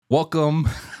Welcome.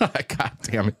 God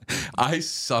damn it. I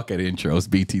suck at intros,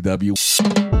 BTW.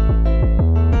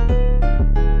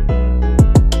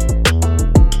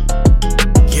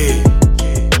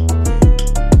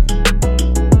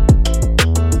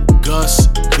 Gus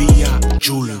Villa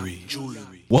Jewelry.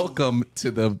 Welcome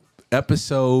to the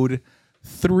episode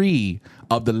 3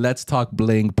 of the Let's Talk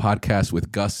Bling podcast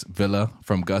with Gus Villa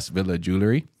from Gus Villa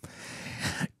Jewelry.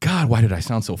 God, why did I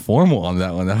sound so formal on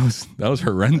that one? That was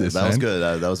horrendous. That was good.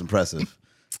 That was impressive.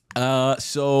 I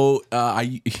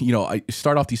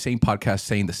start off these same podcasts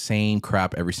saying the same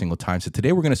crap every single time. So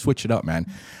today we're gonna switch it up,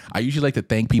 man. I usually like to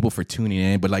thank people for tuning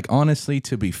in, but like honestly,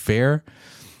 to be fair,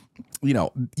 you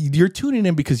know, you're tuning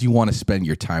in because you want to spend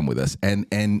your time with us, and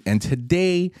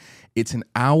today it's an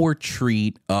hour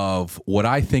treat of what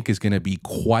I think is going to be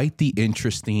quite the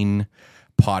interesting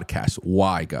podcast.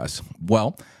 Why, Gus?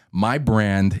 Well, my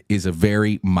brand is a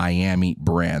very Miami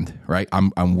brand, right?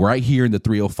 I'm right here in the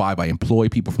 305. I employ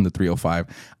people from the 305.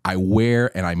 I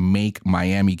wear and I make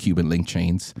Miami Cuban link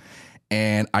chains.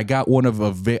 And I got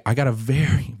a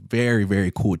very, very,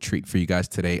 very cool treat for you guys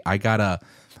today. I got a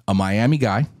Miami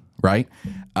guy, right?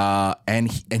 And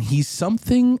he's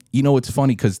something, you know, it's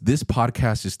funny because this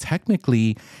podcast is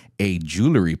technically a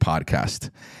jewelry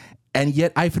podcast. And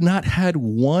yet I've not had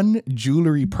one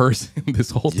jewelry person this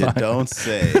whole time. You don't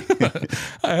say.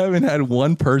 I haven't had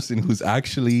one person who's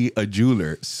actually a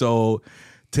jeweler. So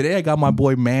today I got my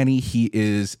boy Manny. He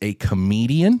is a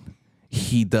comedian.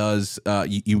 He does,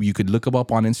 you could look him up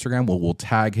on Instagram. We'll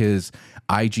tag his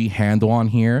IG handle on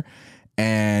here.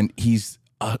 And he's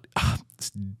a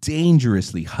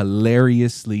dangerously,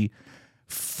 hilariously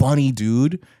funny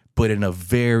dude, but in a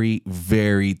very,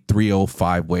 very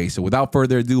 305 way. So without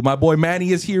further ado, my boy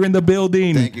Manny is here in the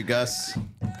building. Thank you, Gus.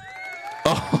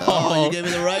 Oh, you gave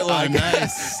me the right one.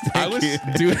 Nice.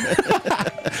 Dude,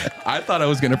 I thought I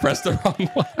was going to press the wrong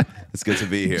one. It's good to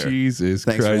be here. Jesus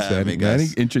Thanks Christ, for having me, Manny,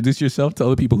 Gus. introduce yourself. Tell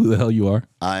the people who the hell you are.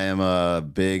 I am a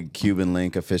big Cuban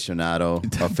link aficionado,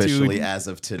 officially Dude. as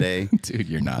of today. Dude,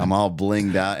 you're not. I'm all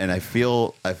blinged out, and I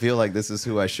feel like this is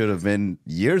who I should have been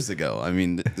years ago. I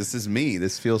mean, this is me.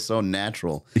 This feels so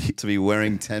natural to be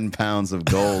wearing 10 pounds of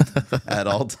gold at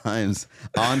all times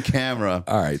on camera.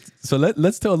 All right, so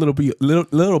let's tell a little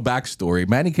backstory.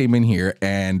 Manny came in here,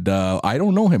 and I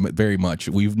don't know him very much.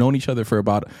 We've known each other for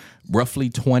about roughly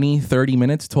 20-30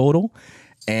 minutes total,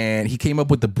 and he came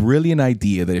up with the brilliant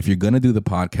idea that if you're going to do the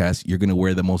podcast, you're going to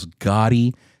wear the most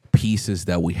gaudy pieces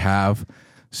that we have.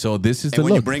 So this is the And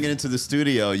when look. you bring it into the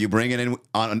studio, you bring it in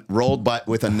rolled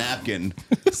with a napkin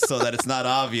so that it's not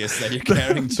obvious that you're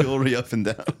carrying jewelry up and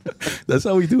down. That's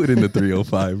how we do it in the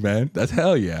 305, man. That's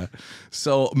hell yeah.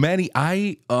 So Manny,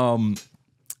 I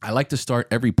like to start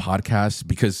every podcast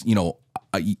because, you know,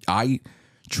 I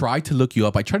try to look you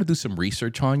up. I try to do some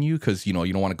research on you because, you know,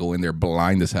 you don't want to go in there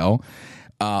blind as hell.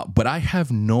 But I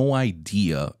have no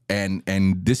idea, and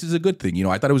this is a good thing. You know,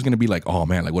 I thought it was going to be like, oh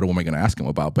man, like what am I going to ask him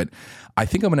about? But I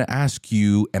think I'm going to ask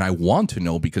you, and I want to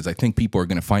know because I think people are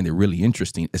going to find it really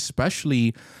interesting,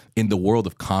 especially in the world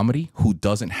of comedy, who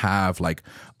doesn't have like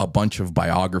a bunch of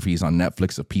biographies on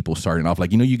Netflix of people starting off.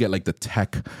 Like, you know, you get like the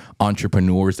tech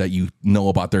entrepreneurs that you know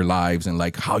about their lives and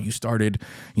like how you started,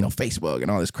 you know, Facebook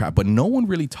and all this crap. But no one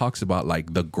really talks about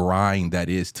like the grind that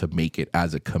is to make it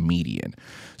as a comedian.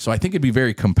 So I think it'd be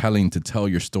very compelling to tell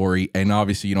your story. And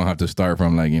obviously you don't have to start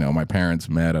from like, you know, my parents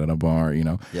met at a bar, you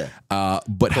know. Yeah.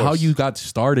 But how you got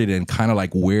started and kind of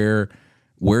like where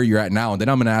you're at now. And then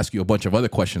I'm going to ask you a bunch of other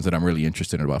questions that I'm really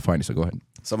interested in about finding. So go ahead.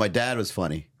 So my dad was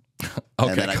funny.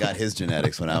 Okay. And then I got his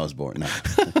genetics when I was born. No.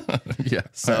 Yeah.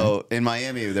 So in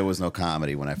Miami, there was no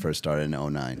comedy when I first started in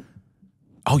 2009.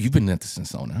 Oh, you've been at this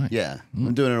since 2009. Yeah.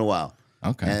 I'm doing it a while.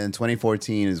 Okay. And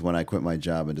 2014 is when I quit my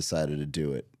job and decided to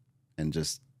do it and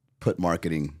just put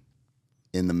marketing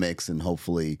in the mix, and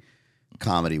hopefully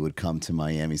comedy would come to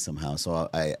Miami somehow. So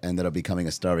I ended up becoming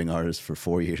a starving artist for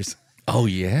 4 years. Oh,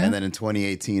 yeah? And then in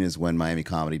 2018 is when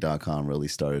MiamiComedy.com really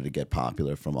started to get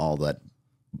popular from all that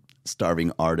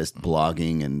starving artist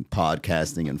blogging and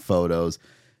podcasting and photos.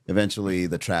 Eventually,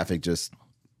 the traffic just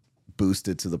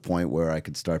boosted to the point where I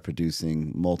could start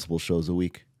producing multiple shows a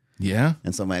week. Yeah?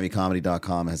 And so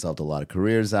MiamiComedy.com has helped a lot of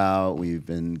careers out. We've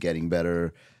been getting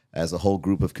better as a whole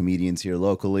group of comedians here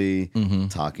locally,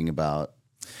 talking about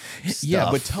stuff. Yeah,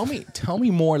 but tell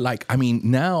me more. Like, I mean,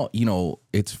 now, you know,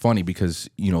 it's funny because,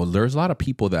 you know, there's a lot of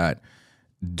people that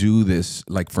do this,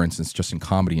 like, for instance, just in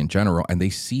comedy in general, and they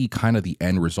see kind of the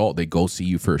end result. They go see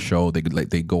you for a show. They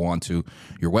go onto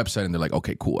your website and they're like,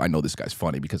 okay, cool. I know this guy's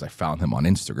funny because I found him on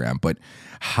Instagram. But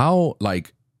how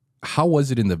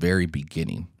was it in the very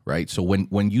beginning, right? So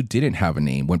when you didn't have a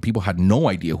name, when people had no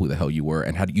idea who the hell you were,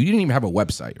 and you didn't even have a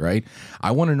website, right?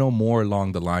 I want to know more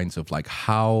along the lines of like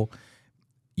how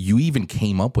you even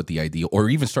came up with the idea, or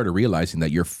even started realizing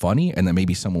that you're funny, and that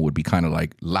maybe someone would be kind of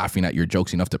like laughing at your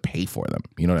jokes enough to pay for them.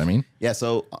 You know what I mean? Yeah.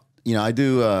 So I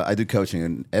do coaching,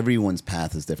 and everyone's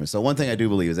path is different. So one thing I do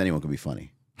believe is anyone can be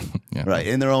funny, Yeah. right?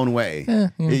 In their own way.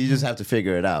 You just have to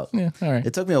figure it out. Yeah. All right.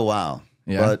 It took me a while,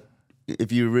 but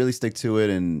if you really stick to it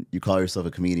and you call yourself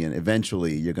a comedian,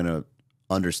 eventually you're gonna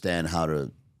understand how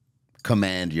to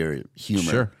command your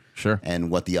humor, Sure.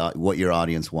 and what your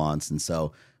audience wants. And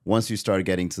so once you start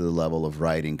getting to the level of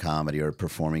writing comedy or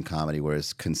performing comedy where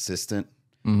it's consistent,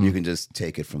 you can just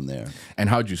take it from there. And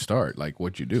how'd you start? Like,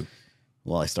 what'd you do?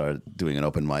 Well, I started doing an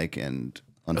open mic, and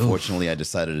unfortunately, I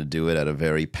decided to do it at a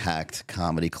very packed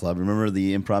comedy club. Remember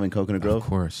the Improv in Coconut Grove? Of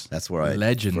course. That's where I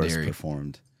Legendary. first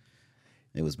performed.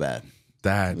 It was bad.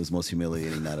 That It was the most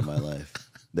humiliating night of my life.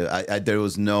 There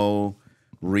was no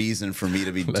reason for me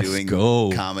to be doing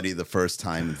comedy the first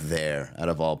time there, out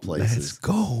of all places. Let's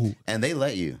go. And they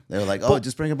let you. They were like, "Oh,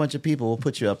 just bring a bunch of people. We'll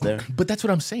put you up there." But that's what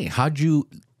I'm saying.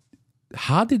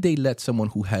 How did they let someone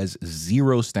who has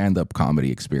zero stand-up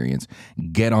comedy experience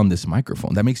get on this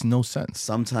microphone? That makes no sense.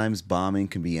 Sometimes bombing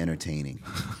can be entertaining.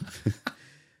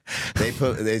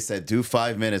 They said do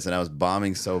 5 minutes, and I was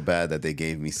bombing so bad that they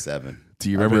gave me 7. Do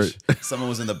you remember? Someone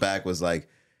was in the back was like,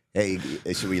 "Hey,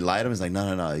 should we light him?" He's like,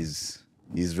 No.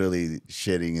 He's really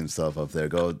shitting himself up there.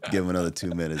 Go give him another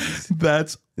 2 minutes.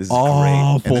 That's This is awful.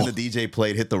 great. And then the DJ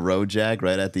played Hit the Road Jack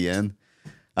right at the end.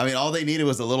 I mean, all they needed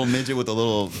was a little midget with a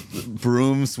little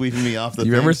broom sweeping me off the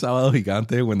You thing. remember Sábado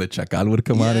Gigante when the chacal would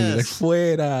come out and you're like, Yes.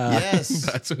 fuera? Yes.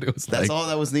 That's what it was That's like. all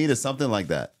that was needed, something like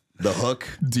that. The hook.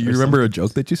 Do you remember a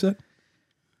joke that you said?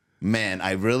 Man,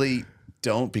 I really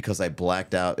don't, because I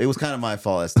blacked out. It was kind of my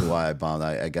fault as to why I bombed.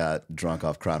 I got drunk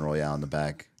off Crown Royale in the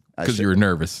back. Because you were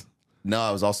nervous. No,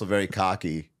 I was also very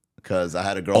cocky because I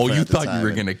had a girlfriend. Oh, you at the thought time, you were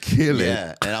and- going to kill it.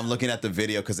 Yeah, and I'm looking at the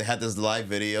video because they had this live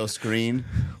video screen,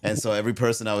 and so every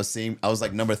person I was seeing, I was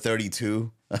like number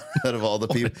 32 out of all the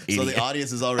people. So the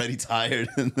audience is already tired,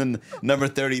 and then number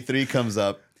 33 comes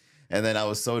up, and then I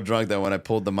was so drunk that when I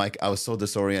pulled the mic, I was so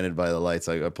disoriented by the lights.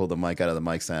 I pulled the mic out of the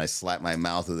mic stand, I slapped my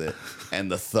mouth with it,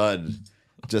 and the thud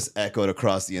just echoed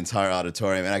across the entire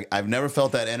auditorium. And I've never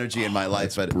felt that energy in my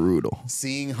life, but Brutal.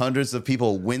 seeing hundreds of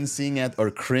people wincing at or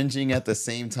cringing at the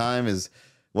same time is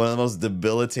one of the most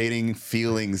debilitating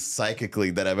feelings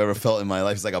psychically that I've ever felt in my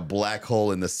life. It's like a black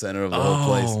hole in the center of the whole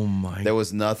place. Oh, my There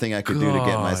was nothing I could do to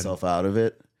get God. myself out of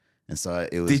it. And so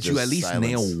it was Did you just at least silence.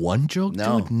 nail one joke,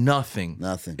 No. dude? Nothing.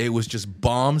 Nothing. It was just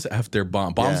bombs after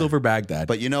bombs. Bombs Yeah. over Baghdad.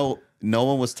 But no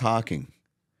one was talking.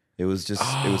 It was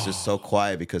just so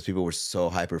quiet because people were so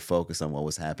hyper focused on what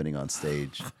was happening on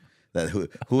stage. That who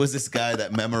was this guy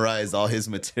that memorized all his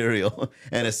material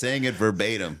and is saying it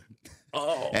verbatim?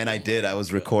 And I did. I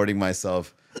was recording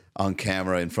myself on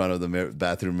camera in front of the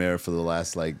bathroom mirror for the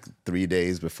last like 3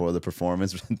 days before the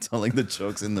performance, telling the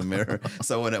jokes in the mirror.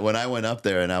 So when I went up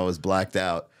there and I was blacked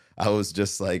out, I was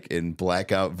just like in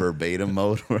blackout verbatim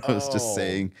mode where I was just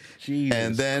saying, Jesus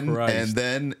and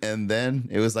then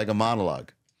it was like a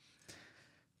monologue.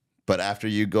 But after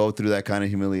you go through that kind of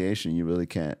humiliation, you really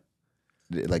can't,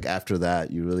 like after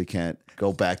that, you really can't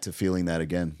go back to feeling that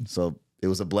again. So it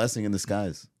was a blessing in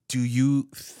disguise. Do you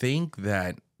think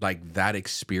that like that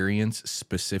experience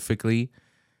specifically,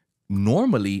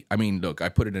 normally, I mean, look, I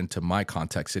put it into my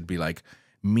context, it'd be like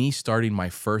me starting my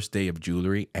first day of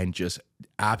jewelry and just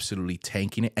absolutely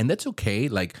tanking it. And that's okay.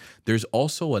 Like there's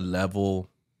also a level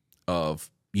of,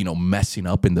 messing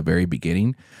up in the very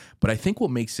beginning. But I think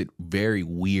what makes it very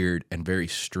weird and very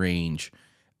strange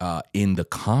in the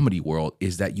comedy world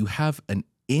is that you have an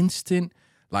instant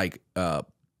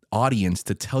audience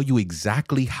to tell you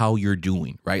exactly how you're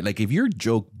doing, right? Like if your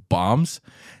joke bombs,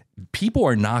 people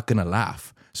are not going to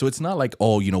laugh. So it's not like,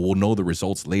 oh, we'll know the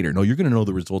results later. No, you're going to know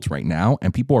the results right now.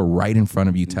 And people are right in front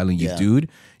of you telling you, dude,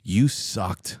 you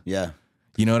sucked. Yeah.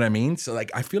 You know what I mean? So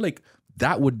like, I feel like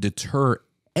that would deter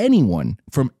anyone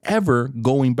from ever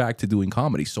going back to doing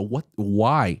comedy. So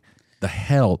why the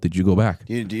hell did you go back?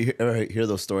 Do you ever hear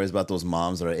those stories about those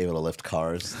moms that are able to lift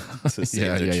cars to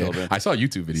save their children? I saw a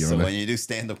YouTube video So on that. when you do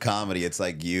stand-up comedy, it's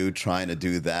like you trying to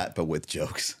do that, but with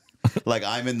jokes. Like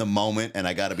I'm in the moment and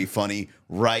I got to be funny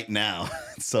right now.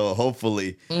 So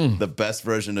hopefully the best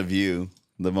version of you,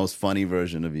 the most funny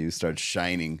version of you starts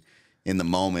shining in the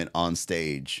moment on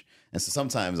stage. And so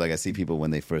sometimes like I see people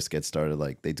when they first get started,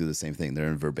 like they do the same thing. They're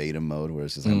in verbatim mode where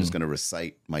it's just, I'm just going to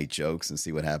recite my jokes and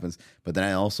see what happens. But then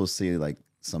I also see like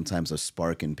sometimes a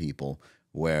spark in people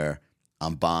where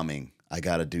I'm bombing. I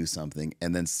got to do something.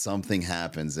 And then something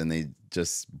happens and they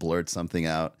just blurt something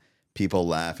out. People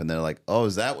laugh and they're like, oh,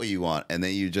 is that what you want? And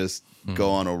then you just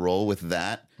go on a roll with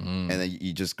that. And then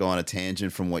you just go on a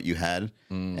tangent from what you had.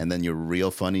 And then your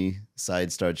real funny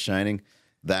side starts shining.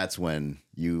 That's when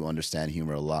you understand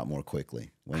humor a lot more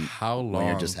quickly. When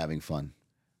you're just having fun.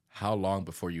 How long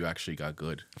before you actually got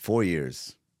good? 4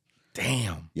 years.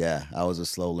 Damn. Yeah, I was a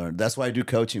slow learner. That's why I do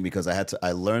coaching, because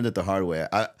I learned it the hard way.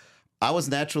 I was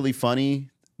naturally funny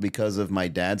because of my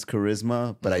dad's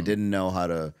charisma, but I didn't know how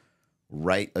to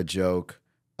write a joke,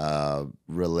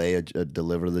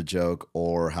 deliver the joke,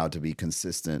 or how to be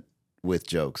consistent with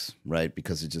jokes, right?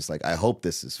 Because it's just like, I hope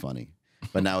this is funny.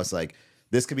 But now it's like,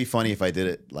 this could be funny if I did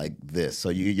it like this. So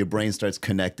your brain starts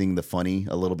connecting the funny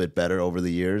a little bit better over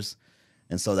the years.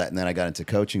 And then I got into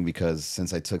coaching, because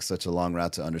since I took such a long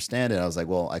route to understand it, I was like,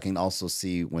 well, I can also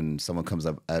see when someone comes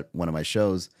up at one of my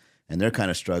shows and they're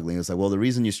kind of struggling. It's like, well, the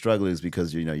reason you struggle is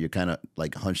because, you're kind of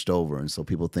like hunched over. And so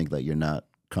people think that you're not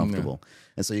comfortable. Yeah.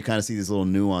 And so you kind of see these little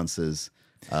nuances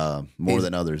more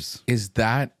than others. Is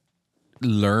that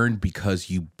learned because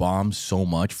you bombed so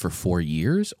much for 4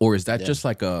 years? Or is that just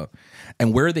like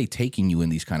and where are they taking you in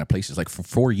these kind of places? Like for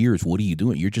 4 years, what are you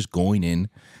doing? You're just going in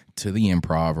to the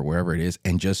Improv or wherever it is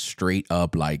and just straight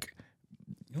up like,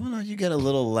 well, you get a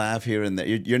little laugh here and there.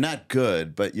 You're not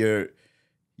good, but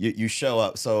you show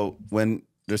up. So when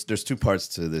there's two parts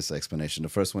to this explanation. The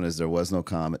first one is there was no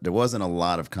comedy. There wasn't a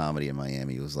lot of comedy in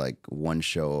Miami. It was like one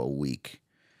show a week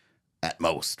at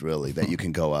most, really, that you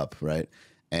can go up, right?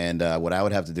 And what I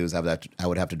would have to do is I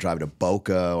would have to drive to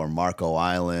Boca or Marco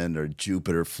Island or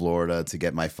Jupiter, Florida, to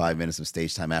get my 5 minutes of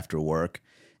stage time after work.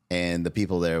 And the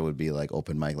people there would be like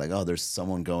open mic, like, oh, there's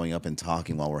someone going up and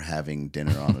talking while we're having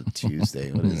dinner on a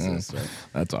Tuesday. What is this? Right?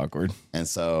 That's awkward. And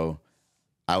so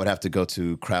I would have to go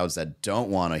to crowds that don't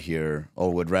want to hear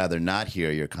or would rather not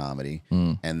hear your comedy.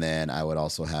 And then I would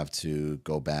also have to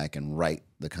go back and write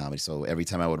the comedy. So every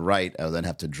time I would write, I would then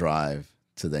have to drive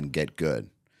to then get good.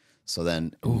 So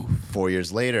then 4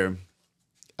 years later,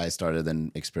 I started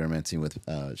then experimenting with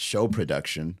show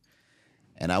production.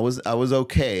 And I was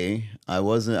okay. I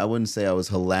wouldn't say I was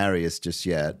hilarious just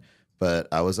yet, but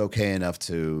I was okay enough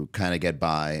to kind of get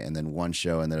by. And then one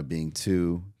show ended up being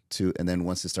two, and then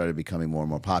once it started becoming more and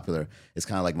more popular, it's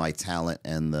kind of like my talent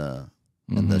and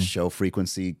the show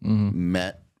frequency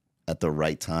met at the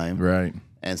right time, right?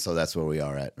 And so that's where we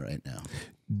are at right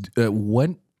now.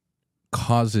 What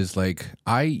causes, like,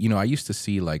 I used to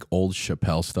see like old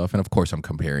Chappelle stuff, and of course I'm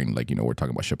comparing, like, we're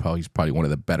talking about Chappelle. He's probably one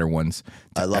of the better ones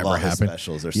to I love ever all his happen.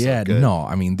 specials. They're so good. No,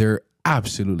 I mean, they're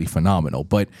absolutely phenomenal.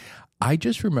 But I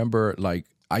just remember, like,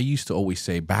 I used to always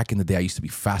say back in the day, I used to be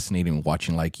fascinated in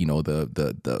watching, like, he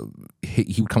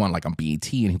would come on like on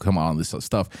BET and he'd come on this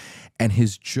stuff, and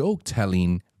his joke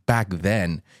telling back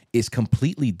then is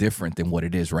completely different than what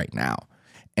it is right now.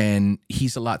 And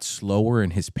he's a lot slower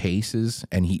in his paces,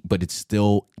 but it's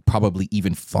still probably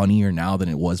even funnier now than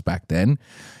it was back then.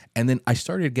 And then I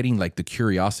started getting like the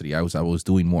curiosity. I was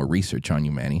doing more research on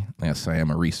you, Manny. Yes, I am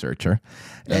a researcher.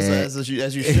 As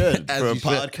you should for a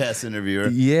podcast interviewer.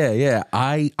 Yeah.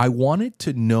 I wanted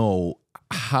to know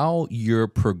how your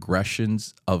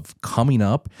progressions of coming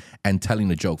up and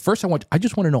telling a joke. First, I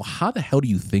just want to know, how the hell do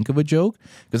you think of a joke?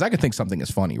 Because I can think something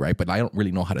is funny, right? But I don't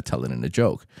really know how to tell it in a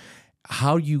joke.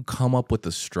 How you come up with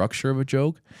the structure of a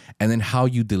joke, and then how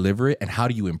you deliver it, and how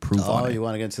do you improve on it? Oh, you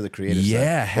want to get into the creative side?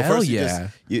 Yeah, hell yeah.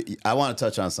 I want to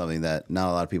touch on something that not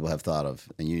a lot of people have thought of,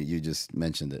 and you just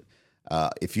mentioned it.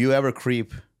 If you ever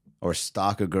creep or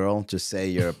stalk a girl, just say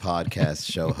you're a podcast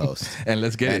show host. And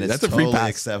let's get it. That's totally a free pass.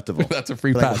 Acceptable. That's a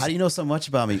free like, pass. How do you know so much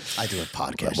about me? I do a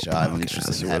podcast show. I'm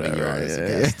interested in having you on as a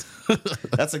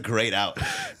guest. That's a great out.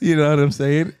 You know what I'm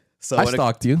saying? So I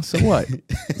stalked you. So what?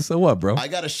 So what, bro? I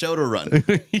got a show to run.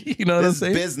 You know what I'm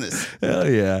saying? Business. Hell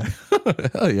yeah.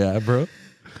 Hell yeah, bro.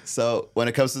 So when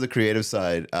it comes to the creative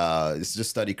side, it's just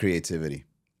study creativity.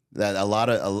 That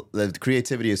the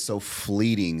creativity is so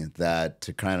fleeting that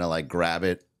to kind of like grab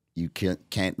it, you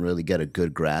can't really get a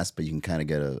good grasp, but you can kind of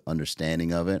get an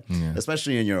understanding of it,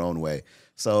 especially in your own way.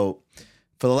 So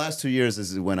for the last 2 years,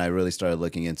 this is when I really started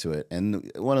looking into it.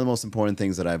 And one of the most important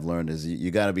things that I've learned is you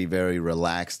got to be very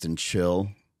relaxed and chill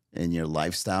in your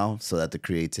lifestyle so that the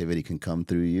creativity can come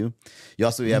through you. You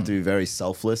also have to be very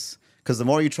selfless, because the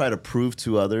more you try to prove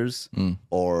to others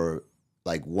or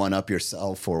like one up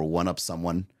yourself or one up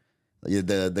someone,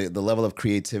 the level of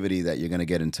creativity that you're going to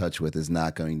get in touch with is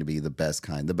not going to be the best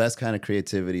kind. The best kind of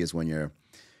creativity is when you're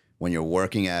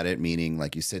working at it, meaning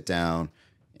like you sit down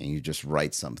and you just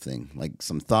write something, like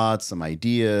some thoughts, some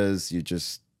ideas. You're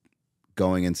just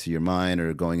going into your mind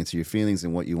or going into your feelings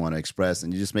and what you want to express,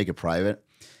 and you just make it private.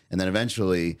 And then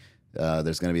eventually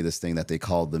there's going to be this thing that they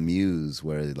call the muse,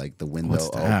 where like the window What's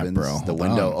that, opens, bro? the Hold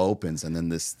window on. opens, and then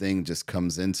this thing just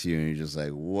comes into you, and you're just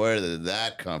like, where did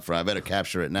that come from? I better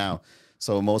capture it now.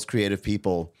 So most creative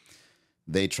people,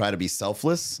 they try to be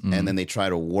selfless, and then they try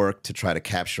to work to try to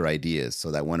capture ideas,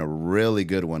 so that when a really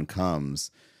good one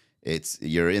comes,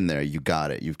 you're in there, you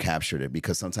got it, you've captured it.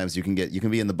 Because sometimes you can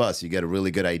be in the bus, you get a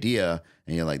really good idea,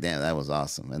 and you're like, damn, that was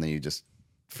awesome, and then you just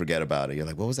forget about it. You're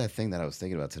like, what was that thing that I was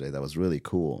thinking about today that was really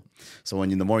cool? So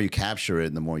the more you capture it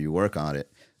and the more you work on it,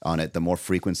 the more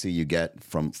frequency you get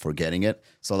from forgetting it.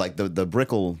 So like the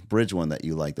Brickle Bridge one that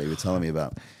you were telling me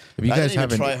about. If you I guys didn't even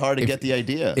haven't try hard to get the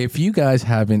idea. If you guys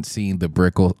haven't seen the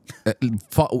Brickle,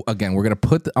 again, we're going to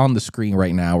put on the screen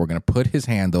right now. We're going to put his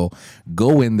handle,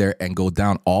 go in there and go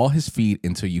down all his feet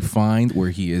until you find where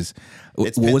he is.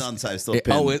 It's pinned on the side, still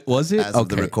pinned. Was it? As of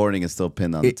the recording, it's still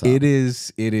pinned on the top. It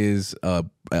is a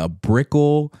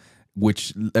Brickle,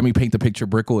 which, let me paint the picture.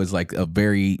 Brickle is like a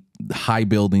very high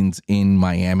buildings in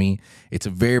Miami. It's a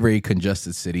very, very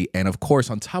congested city. And of course,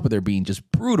 on top of there being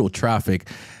just brutal traffic,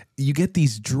 you get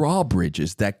these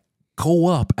drawbridges that go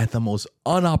up at the most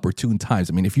unopportune times.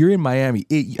 I mean, if you're in Miami,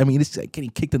 it's like getting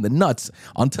kicked in the nuts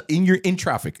you're in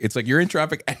traffic. It's like you're in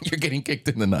traffic and you're getting kicked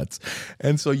in the nuts.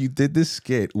 And so you did this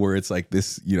skit where it's like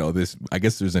this, I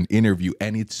guess there's an interview,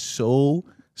 and it's so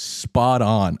spot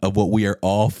on of what we are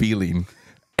all feeling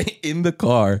in the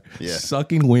car,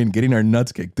 sucking wind, getting our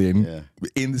nuts kicked in,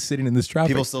 sitting in this traffic.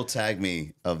 People still tag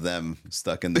me of them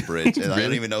stuck in the bridge, and I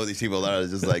don't even know who these people are.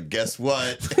 It's just like, guess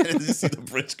what? And you see the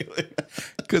bridge going.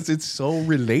 Because it's so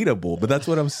relatable. But that's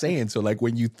what I'm saying. So like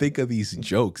when you think of these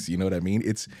jokes, you know what I mean?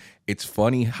 It's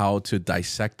funny how to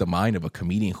dissect the mind of a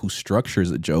comedian who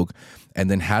structures a joke and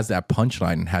then has that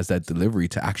punchline and has that delivery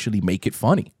to actually make it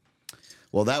funny.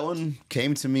 Well, that one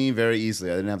came to me very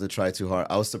easily. I didn't have to try too hard.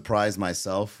 I was surprised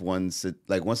myself once it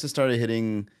started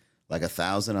hitting like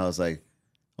 1,000. I was like,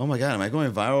 oh my God, am I going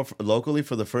viral locally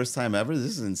for the first time ever?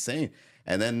 This is insane.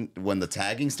 And then when the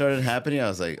tagging started happening, I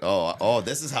was like, oh,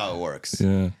 this is how it works.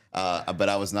 Yeah. But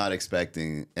I was not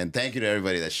expecting. And thank you to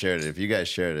everybody that shared it. If you guys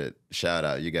shared it, shout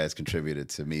out. You guys contributed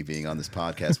to me being on this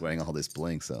podcast wearing all this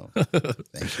bling. So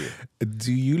thank you.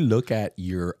 Do you look at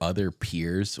your other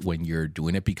peers when you're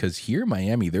doing it? Because here in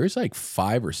Miami, there's like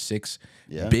 5 or 6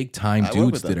 big time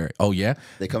dudes that are. Oh yeah,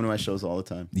 they come to my shows all the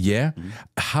time. Yeah. Mm-hmm.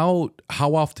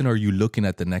 How often are you looking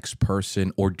at the next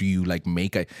person, or do you like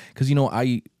make a? Because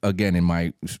I again in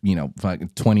my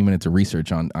 20 minutes of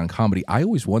research on comedy, I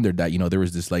always wondered that there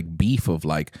was this like beef of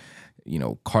like.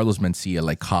 Carlos Mencia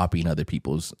like copying other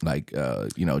people's like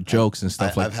jokes and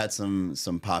stuff. I've had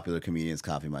some popular comedians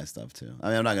copy my stuff too. I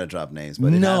mean, I'm not gonna drop names,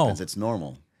 but it happens. It's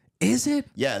normal. Is it?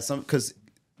 Yeah, because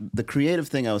the creative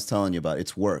thing I was telling you about,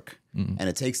 it's work and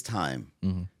it takes time,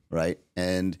 right?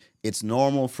 And it's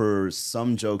normal for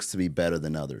some jokes to be better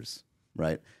than others,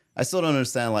 right? I still don't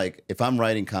understand, like, if I'm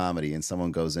writing comedy and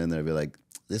someone goes in there and be like,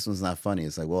 this one's not funny.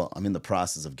 It's like, well, I'm in the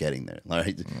process of getting there.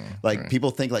 Right?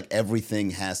 People think like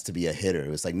everything has to be a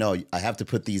hitter. It's like, no, I have to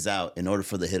put these out in order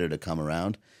for the hitter to come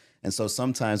around. And so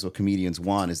sometimes what comedians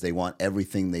want is they want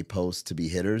everything they post to be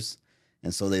hitters.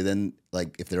 And so they then,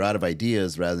 like, if they're out of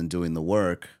ideas, rather than doing the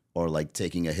work or like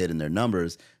taking a hit in their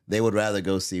numbers, they would rather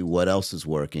go see what else is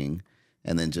working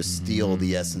and then just steal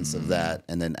the essence of that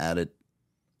and then add it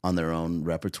on their own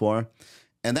repertoire.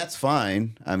 And that's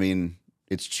fine. I mean,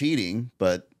 it's cheating,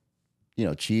 but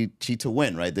cheat to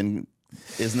win, right? Then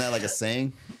isn't that like a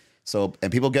saying? So,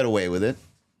 and people get away with it,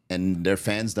 and their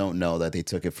fans don't know that they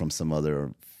took it from some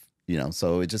other,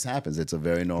 so it just happens. It's a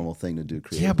very normal thing to do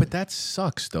creatively. Yeah, but that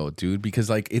sucks though, dude, because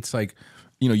like it's like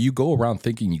you go around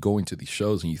thinking, you go into these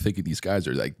shows and you think these guys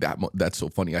are like that's so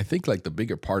funny. I think like the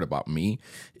bigger part about me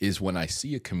is when I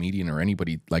see a comedian or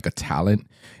anybody like a talent,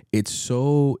 it's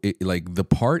so like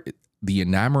the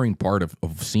enamoring part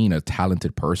of seeing a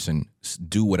talented person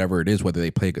do whatever it is, whether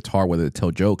they play guitar, whether they tell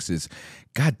jokes, is,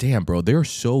 God damn, bro, they're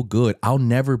so good. I'll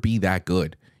never be that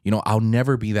good. I'll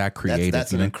never be that creative.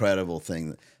 That's an incredible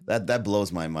thing. That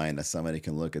blows my mind that somebody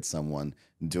can look at someone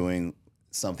doing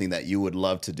something that you would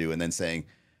love to do and then saying,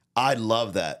 I'd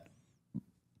love that,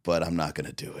 but I'm not going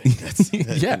to do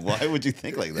it. Yeah. Why would you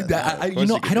think like that?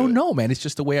 I don't know, man. It's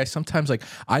just the way I sometimes like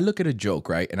I look at a joke,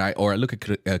 right? And I look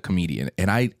at a comedian and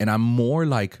I'm more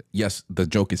like, yes, the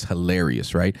joke is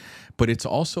hilarious, right? But it's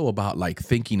also about like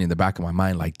thinking in the back of my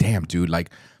mind, like, damn, dude, like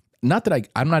not that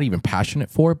I'm not even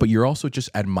passionate for it, but you're also just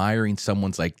admiring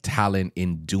someone's like talent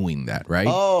in doing that, right?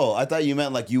 Oh, I thought you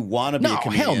meant like you want to be a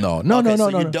comedian. Hell no. Okay, No.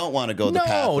 you don't want to go the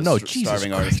path of Jesus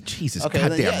starving Christ. artists. Jesus, Okay,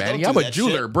 goddamn, then, Manny. don't I'm do a that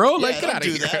jeweler, shit. bro. Yeah, Like, get don't out of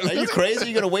do here. that. Are you crazy?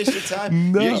 You're gonna waste your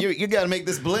time. No. You gotta make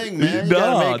this bling, man. You No,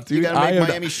 gotta make, dude, you gotta make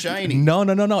Miami shiny. No.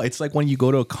 It's like when you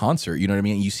go to a concert, you know what I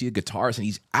mean? And you see a guitarist and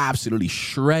he's absolutely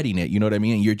shredding it, you know what I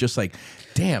mean? And you're just like,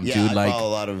 damn, Yeah, dude. I Like, follow a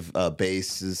lot of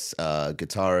bassists,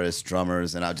 guitarists,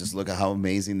 drummers, and I just look at how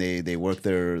amazing they work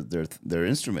their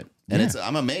instrument. And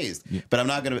I'm amazed. Yeah. But I'm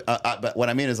not gonna. But what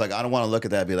I mean is like I don't want to look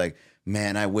at that and be like,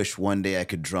 man, I wish one day I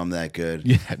could drum that good.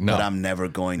 Yeah, no. But I'm never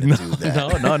going to do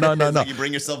that. No. Like you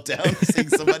bring yourself down seeing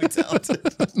somebody talented.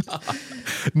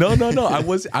 No.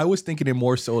 I was thinking it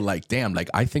more so like, damn, like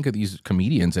I think of these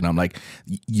comedians and I'm like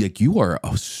you are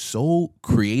so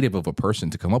creative of a person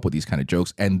to come up with these kind of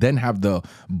jokes and then have the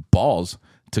balls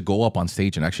to go up on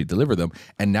stage and actually deliver them.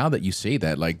 And now that you say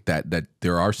that, like that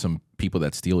there are some people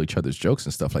that steal each other's jokes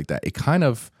and stuff like that, it kind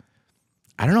of,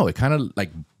 I don't know, it kind of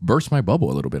like burst my bubble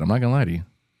a little bit. I'm not gonna lie to you.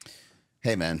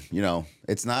 Hey man,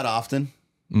 it's not often,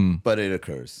 but it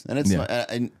occurs, and it's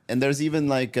and there's even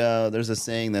like there's a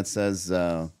saying that says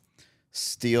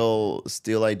steal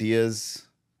ideas,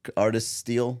 artists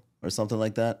steal or something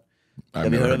like that.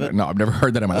 Have you heard of it? No, I've never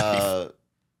heard that in my life.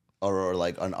 Or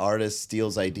like an artist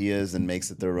steals ideas and makes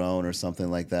it their own or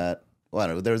something like that. Well, I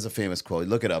don't know. There's a famous quote.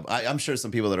 Look it up. I'm sure some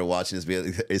people that are watching this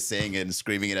is saying it and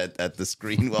screaming it at the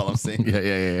screen while I'm saying it.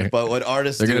 Yeah. But what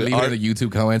artists They're going to leave it in the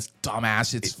YouTube comments.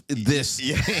 Dumbass, it's this.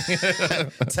 Yeah.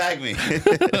 Tag me.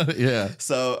 Yeah.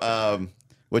 So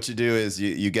what you do is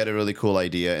you get a really cool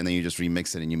idea and then you just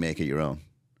remix it and you make it your own.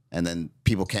 And then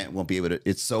people won't be able to.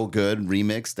 It's so good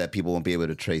remixed that people won't be able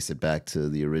to trace it back to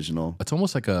the original. It's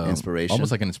almost like an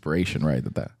inspiration, right?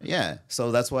 That. Yeah.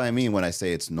 So that's what I mean when I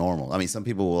say it's normal. I mean, some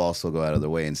people will also go out of their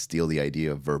way and steal the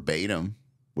idea verbatim,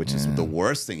 which is the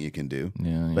worst thing you can do.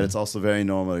 Yeah. But it's also very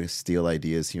normal to steal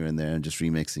ideas here and there and just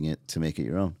remixing it to make it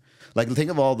your own. Like think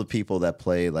of all the people that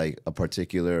play like a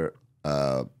particular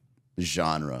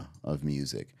genre of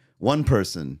music. One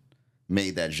person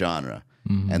made that genre,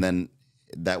 and then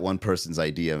that one person's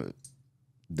idea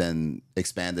then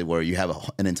expanded where you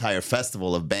have an entire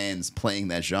festival of bands playing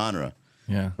that genre.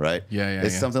 Yeah. Right? Yeah.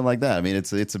 It's something like that. I mean,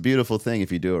 it's a beautiful thing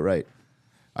if you do it right.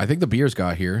 I think the beer's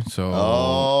got here. So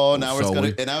now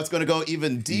it's gonna go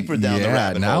even deeper down the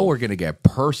rabbit hole. Now we're gonna get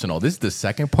personal. This is the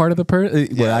second part of the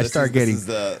where I start getting.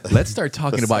 Let's start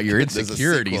talking about your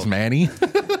insecurities, Manny.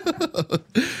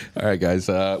 All right, guys.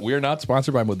 We are not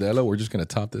sponsored by Modelo. We're just gonna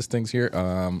top this things here.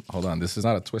 Hold on. This is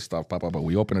not a twist off, Papa, but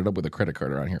we open it up with a credit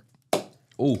card around here.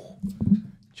 Oh,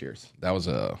 cheers. That was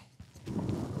a.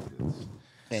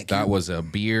 That was a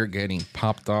beer getting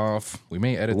popped off. We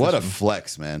may edit. What this a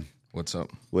flex, man! What's up?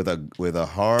 With a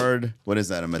hard, what is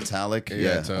that? A metallic?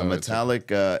 Yeah, a metallic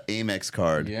Amex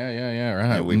card. Yeah.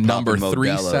 Right. We Number popping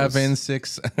Modelo's.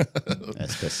 376.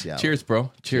 Especial. Cheers,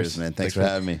 bro. Cheers, man. Thanks for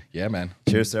having me. Yeah, man.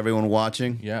 Cheers to everyone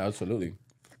watching. Yeah, absolutely.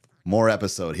 More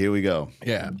episode. Here we go.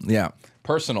 Yeah.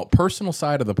 Personal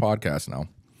side of the podcast now.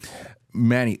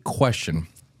 Manny, question.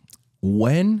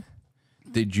 When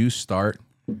did you start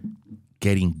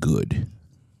getting good?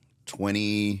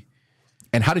 20.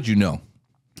 And how did you know?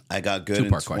 I got good in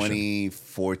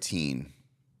 2014.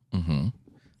 Mm-hmm.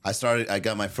 I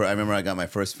remember I got my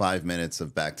first 5 minutes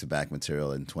of back-to-back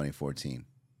material in 2014.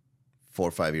 4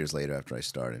 or 5 years later after I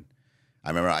started. I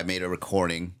remember I made a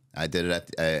recording. I did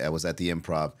it I was at the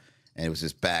Improv, and it was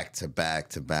just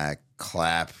back-to-back,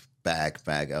 clap, back.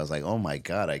 I was like, oh my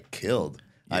God, I killed.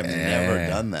 Yeah. I've never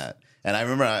done that. And I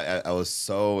remember I was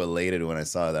so elated when I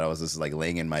saw that. I was just like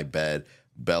laying in my bed,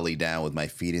 belly down with my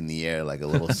feet in the air like a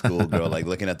little schoolgirl, like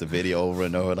looking at the video over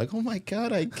and over, like, oh my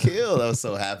God, I killed. I was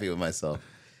so happy with myself.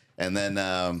 And then,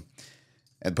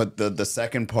 but the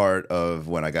second part of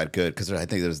when I got good, because I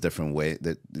think there's a different way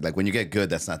that, like, when you get good,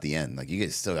 that's not the end. Like, you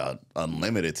still got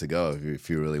unlimited to go if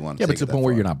you really want to. Yeah, but it's the point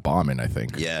where you're not bombing, I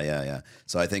think. Yeah.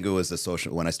 So I think it was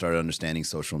when I started understanding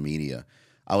social media.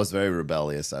 I was very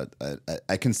rebellious.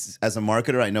 I can, as a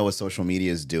marketer, I know what social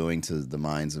media is doing to the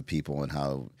minds of people and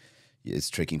how it's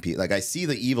tricking people. Like, I see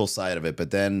the evil side of it,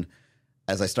 but then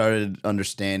as I started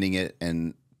understanding it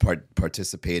and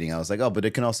participating, I was like, oh, but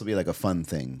it can also be like a fun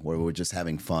thing where we're just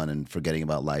having fun and forgetting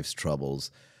about life's troubles.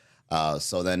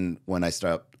 So then when I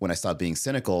stopped being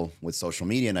cynical with social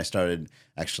media and I started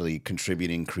actually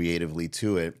contributing creatively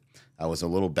to it, I was a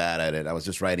little bad at it. I was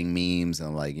just writing memes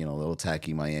and like, little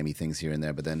tacky Miami things here and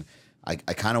there. But then I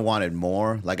kind of wanted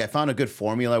more. Like I found a good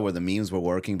formula where the memes were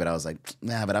working, but I was like,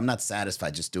 nah, but I'm not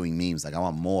satisfied just doing memes. Like I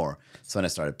want more. So then I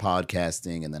started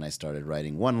podcasting, and then I started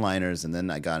writing one-liners, and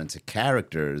then I got into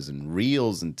characters and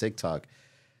reels and TikTok.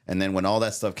 And then when all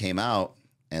that stuff came out,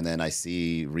 and then I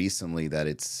see recently that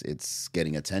it's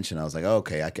getting attention, I was like, oh,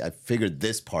 okay, I figured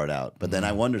this part out. But then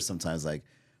I wonder sometimes, like,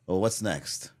 well, what's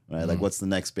next? Right? Like, what's the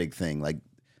next big thing? Like,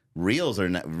 Reels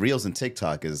and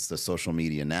TikTok is the social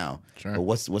media now. Sure. But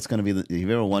what's going to be? Have you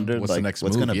ever wondered what's the next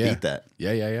what's move? going to beat that?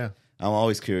 Yeah. I'm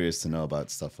always curious to know about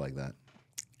stuff like that.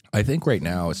 I think right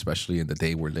now, especially in the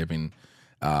day we're living,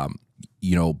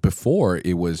 before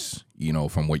it was,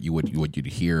 from what you'd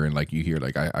hear, and like you hear,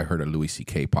 like I heard a Louis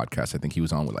C.K. podcast. I think he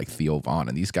was on with like Theo Von,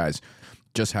 and these guys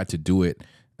just had to do it.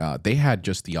 They had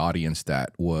just the audience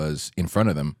that was in front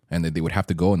of them, and then they would have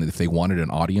to go, and if they wanted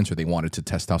an audience or they wanted to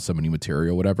test out some new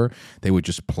material or whatever, they would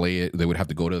just play it. They would have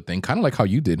to go to the thing, kind of like how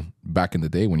you did back in the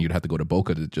day when you'd have to go to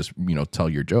Boca to just, tell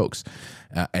your jokes.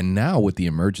 And now with the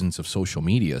emergence of social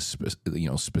media,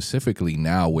 specifically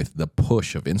now with the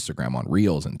push of Instagram on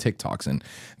Reels and TikToks and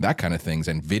that kind of things,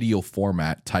 and video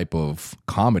format type of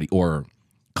comedy or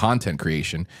content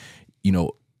creation,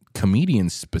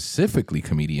 specifically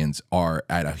comedians are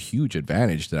at a huge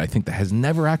advantage that I think that has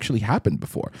never actually happened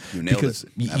before. You nailed it.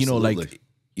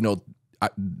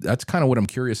 That's kind of what I'm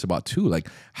curious about too. Like,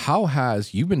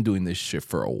 you've been doing this shit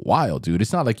for a while, dude?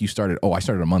 It's not like you started. Oh, I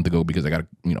started a month ago because I got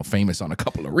famous on a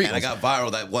couple of reels. And I got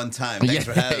viral that one time. Thanks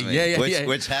for having me.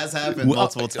 Which has happened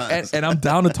multiple times. And I'm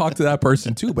down to talk to that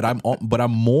person too. But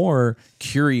I'm more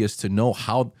curious to know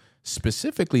how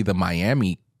specifically the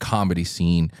Miami comedy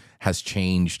scene has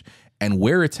changed and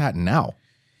where it's at now.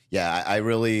 Yeah, I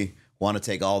really want to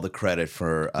take all the credit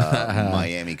for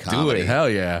Miami comedy. Do it, hell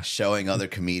yeah. Showing other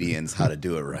comedians how to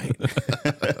do it right.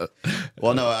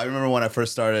 Well, no, I remember when I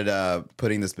first started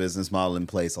putting this business model in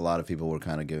place, a lot of people were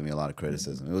kind of giving me a lot of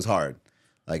criticism. It was hard.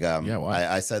 Like,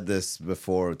 I said this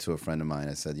before to a friend of mine.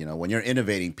 I said, when you're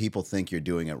innovating, people think you're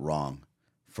doing it wrong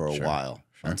for a while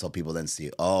until people then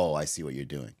see, oh, I see what you're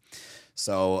doing.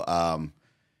 So,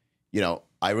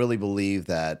 I really believe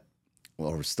that,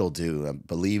 or still do,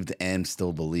 believed and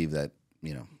still believe that,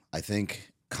 I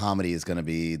think comedy is going to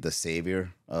be the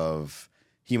savior of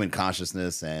human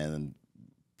consciousness and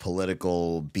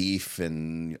political beef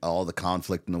and all the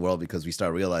conflict in the world, because we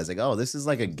start realizing, oh, this is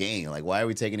like a game. Like, why are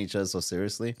we taking each other so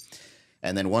seriously?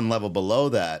 And then one level below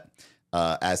that,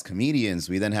 as comedians,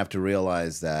 we then have to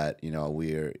realize that,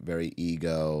 we're very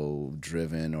ego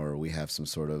driven, or we have some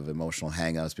sort of emotional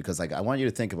hangups, because like, I want you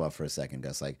to think about for a second,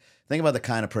 Gus, like think about the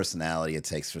kind of personality it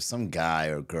takes for some guy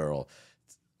or girl,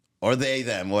 or they,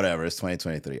 them, whatever, it's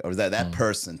 2023, or that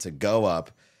person to go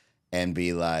up and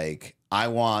be like, I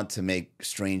want to make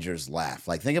strangers laugh.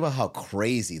 Like, think about how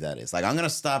crazy that is. Like, I'm going to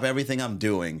stop everything I'm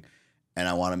doing and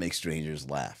I want to make strangers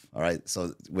laugh. All right.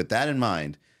 So with that in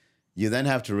mind, you then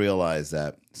have to realize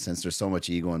that since there's so much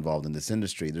ego involved in this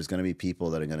industry, there's going to be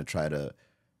people that are going to try to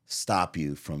stop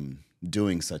you from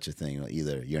doing such a thing.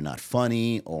 Either you're not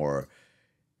funny, or,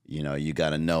 you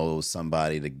got to know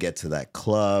somebody to get to that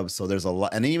club. So there's a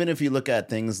lot. And even if you look at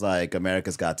things like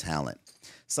America's Got Talent,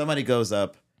 somebody goes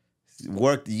up,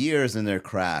 worked years in their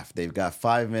craft. They've got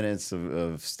 5 minutes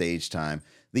of stage time.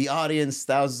 The audience,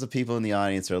 thousands of people in the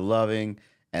audience are loving.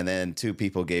 And then 2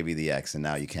 people gave you the X, and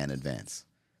now you can't advance.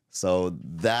 So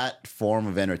that form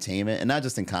of entertainment, and not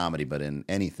just in comedy, but in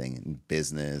anything, in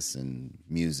business and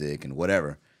music and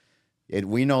whatever,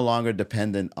 we no longer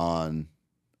dependent on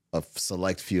a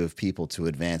select few of people to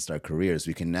advance our careers.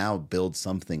 We can now build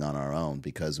something on our own,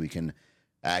 because we can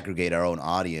aggregate our own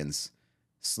audience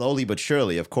slowly but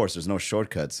surely. Of course, there's no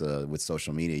shortcuts with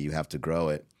social media. You have to grow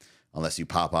it, unless you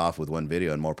pop off with one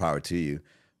video, and more power to you.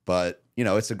 But,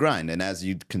 it's a grind. And as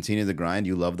you continue the grind,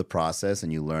 you love the process,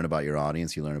 and you learn about your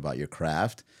audience. You learn about your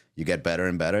craft. You get better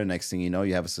and better. Next thing you know,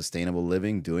 you have a sustainable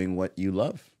living doing what you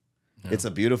love. Yeah. It's a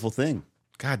beautiful thing.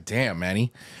 God damn,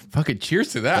 Manny. Fucking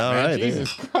cheers to that, all man. Right,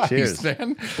 Jesus Christ, cheers,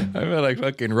 man. I feel like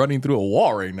fucking running through a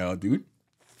wall right now, dude.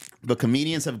 But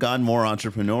comedians have gotten more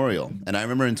entrepreneurial. And I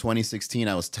remember in 2016,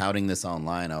 I was touting this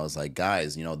online. I was like,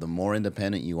 guys, the more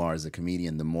independent you are as a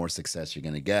comedian, the more success you're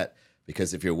going to get.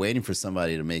 Because if you're waiting for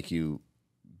somebody to make you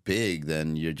big,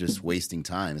 then you're just wasting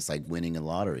time. It's like winning a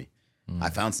lottery. I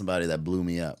found somebody that blew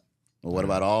me up. Well, what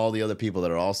about all the other people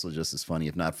that are also just as funny,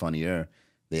 if not funnier?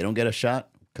 They don't get a shot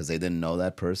because they didn't know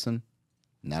that person.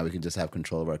 Now we can just have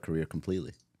control of our career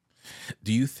completely.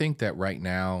 Do you think that right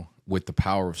now, with the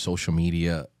power of social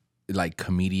media, like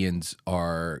comedians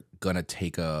are going to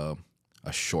take a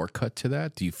shortcut to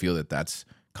that? Do you feel that that's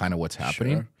kind of what's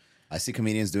happening? Sure. I see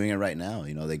comedians doing it right now.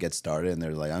 You know, they get started and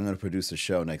they're like, I'm going to produce a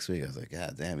show next week. I was like,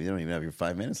 God damn, you don't even have your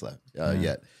 5 minutes left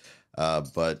yet.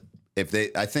 But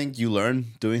I think you learn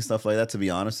doing stuff like that, to be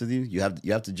honest with you. You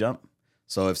have to jump.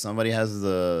 So if somebody has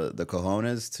the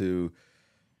cojones to,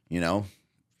 you know,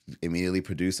 immediately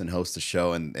produce and host a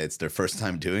show and it's their first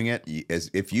time doing it,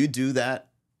 if you do that,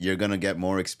 you're going to get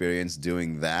more experience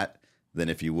doing that than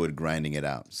if you would grinding it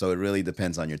out. So it really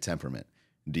depends on your temperament.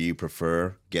 Do you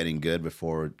prefer getting good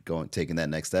before taking that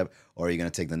next step, or are you going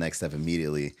to take the next step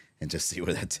immediately and just see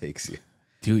where that takes you?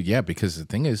 Dude, yeah, because the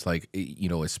thing is, like, you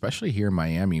know, especially here in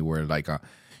Miami, where, like,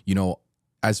 you know,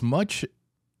 as much,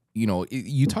 you know,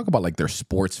 you talk about, like, they're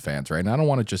sports fans, right? And I don't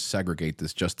want to just segregate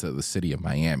this just to the city of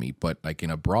Miami, but, like, in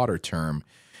a broader term,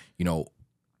 you know,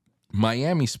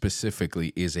 Miami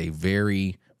specifically is a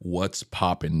very what's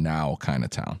poppin' now kind of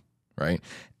town, right?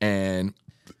 And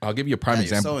I'll give you a prime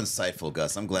example. You're so insightful,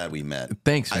 Gus. I'm glad we met.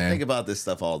 Thanks, man. I think about this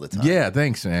stuff all the time. Yeah,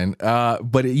 thanks, man.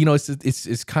 But you know,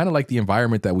 it's kind of like the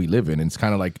environment that we live in. It's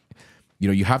kind of like, you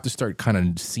know, you have to start kind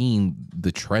of seeing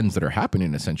the trends that are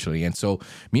happening essentially. And so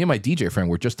me and my DJ friend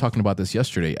were just talking about this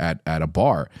yesterday at a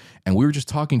bar, and we were just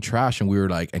talking trash, and we were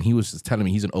like, and he was telling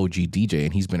me he's an OG DJ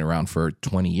and he's been around for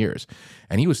 20 years.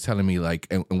 And he was telling me, like,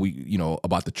 and we, you know,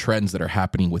 about the trends that are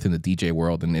happening within the DJ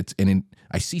world. And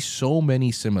I see so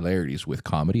many similarities with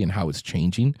comedy and how it's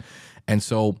changing. And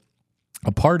so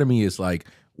a part of me is like,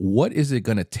 what is it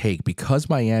going to take? Because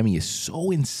Miami is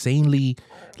so insanely,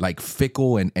 like,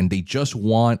 fickle, and they just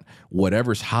want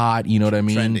whatever's hot, you know what I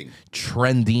mean?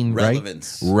 Trending,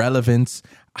 relevance. Right? Relevance.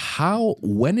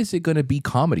 When is it going to be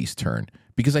comedy's turn?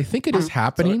 Because I think it is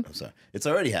happening. I'm sorry. It's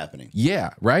already happening.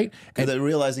 Yeah, right? And they're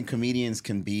realizing comedians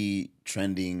can be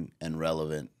trending and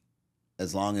relevant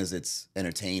as long as it's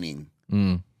entertaining,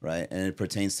 right? And it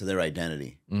pertains to their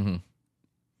identity. Mm-hmm.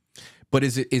 But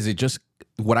is it just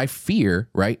what I fear,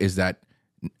 right, is that,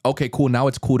 okay, cool, now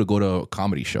it's cool to go to a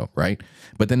comedy show, right?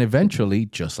 But then eventually,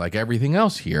 just like everything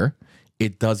else here,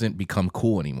 it doesn't become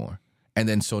cool anymore. And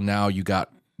then so now you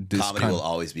got this comedy will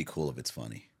always be cool if it's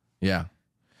funny. Yeah.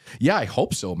 Yeah, I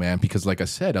hope so, man, because like I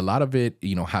said, a lot of it,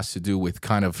 you know, has to do with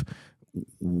kind of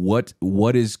what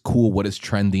is cool, what is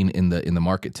trending in the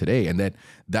market today, and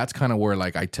that's kind of where,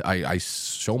 like, I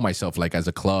show myself, like, as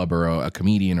a club or a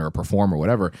comedian or a performer or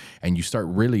whatever, and you start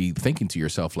really thinking to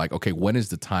yourself, like, okay, when is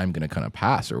the time going to kind of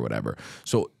pass or whatever.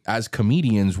 So as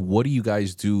comedians, what do you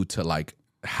guys do to, like,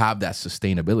 have that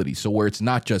sustainability, so where it's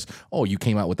not just, oh, you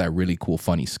came out with that really cool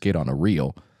funny skit on a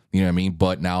reel, you know what I mean?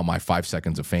 But now my 5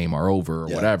 seconds of fame are over or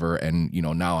whatever. And, you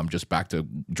know, now I'm just back to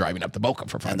driving up to Boca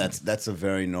for 5 minutes. And that's a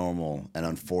very normal and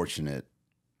unfortunate,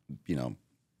 you know,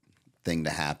 thing to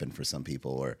happen for some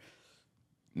people, or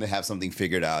they have something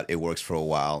figured out, it works for a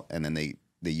while, and then they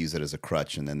use it as a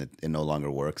crutch, and then it no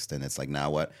longer works. Then it's like, now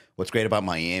what? What's great about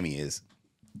Miami is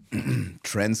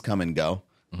trends come and go.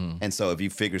 Mm-hmm. And so if you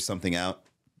figure something out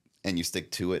and you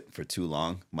stick to it for too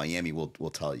long, Miami will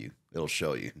tell you. It'll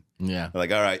show you. Yeah. They're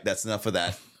like, all right, that's enough of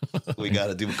that. We got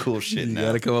to do cool shit now. You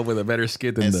got to come up with a better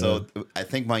skit than So I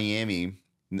think Miami,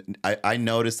 I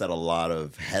noticed that a lot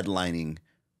of headlining,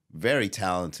 very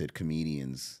talented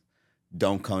comedians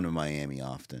don't come to Miami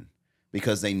often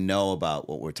because they know about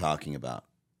what we're talking about,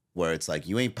 where it's like,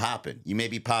 you ain't popping. You may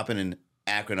be popping in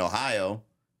Akron, Ohio.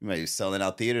 You might be selling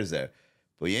out theaters there,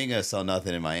 but you ain't going to sell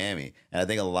nothing in Miami. And I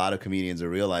think a lot of comedians are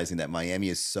realizing that Miami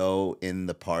is so in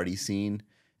the party scene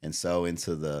and so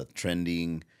into the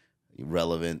trending,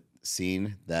 relevant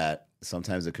scene that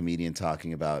sometimes a comedian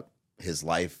talking about his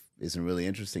life isn't really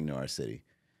interesting to our city.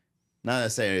 Not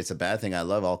necessarily it's a bad thing. I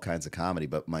love all kinds of comedy,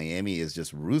 but Miami is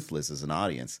just ruthless as an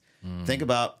audience. Think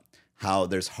about how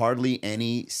there's hardly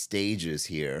any stages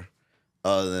here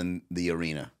other than the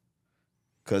arena.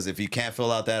 Because if you can't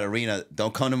fill out that arena,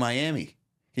 don't come to Miami.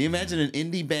 Can you imagine an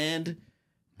indie band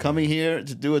coming here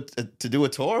to do a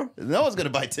tour? No one's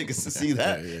gonna buy tickets to see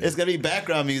that. It's gonna be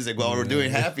background music while we're doing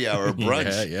happy hour or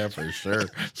brunch. Yeah, for sure.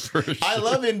 I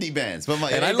love indie bands, but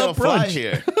I love brunch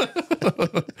here.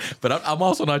 But I'm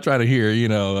also not trying to hear, you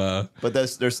know. But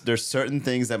there's certain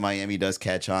things that Miami does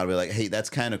catch on. We're like, hey, that's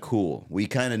kind of cool. We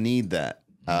kind of need that.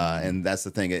 And that's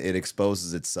the thing. It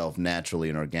exposes itself naturally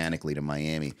and organically to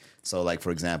Miami. So, like, for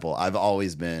example, I've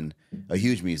always been a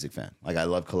huge music fan. Like, I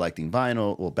love collecting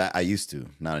vinyl. Well, I used to.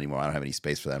 Not anymore. I don't have any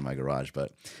space for that in my garage.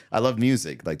 But I love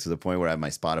music, like, to the point where I have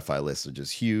my Spotify list, which is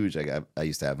huge. I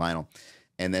used to have vinyl.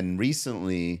 And then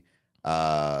recently,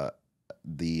 the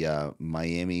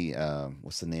Miami,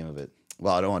 what's the name of it?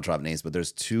 well, I don't want to drop names, but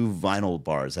there's 2 vinyl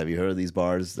bars. Have you heard of these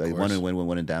bars? Like one in Wynwood,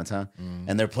 one in downtown.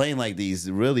 And they're playing like these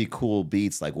really cool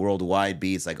beats, like worldwide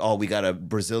beats. Like, oh, we got a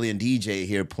Brazilian DJ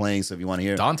here playing. So if you want to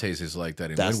hear, Dante's is like that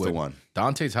in that's Wynwood. the one.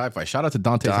 Dante's Hi-Fi. Shout out to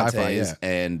Dante's Hi-Fi. Yeah.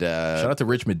 And shout out to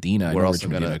Rich Medina. we're I know also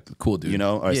Rich gonna, Medina, cool dude. you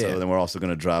know. All right, Yeah. so then we're also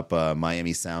gonna drop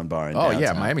Miami Soundbar. In Oh yeah,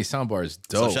 downtown. Miami Soundbar is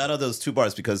dope. So shout out those 2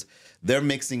 bars because they're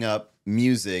mixing up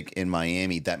music in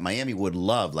Miami that Miami would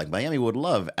love. Like Miami would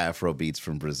love Afro beats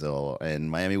from Brazil,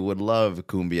 and Miami would love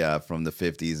cumbia from the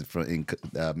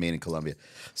 50s made in Colombia.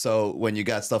 So when you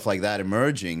got stuff like that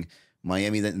emerging,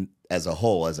 Miami then as a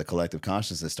whole, as a collective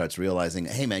consciousness, starts realizing,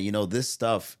 hey man, you know, this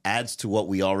stuff adds to what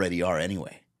we already are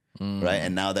anyway. Right?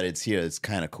 And now that it's here, it's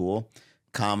kind of cool.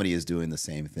 Comedy is doing the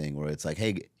same thing where it's like,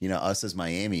 hey, you know, us as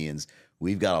Miamians,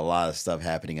 we've got a lot of stuff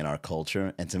happening in our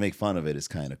culture, and to make fun of it is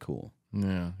kind of cool.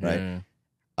 Yeah. Right.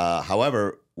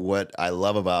 However, what I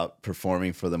love about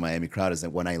performing for the Miami crowd is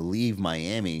that when I leave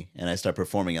Miami and I start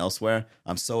performing elsewhere,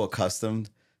 I'm so accustomed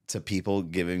to people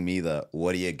giving me the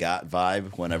 "what do you got"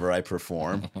 vibe whenever I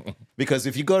perform. Because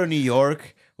if you go to New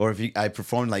York, or if I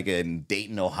performed like in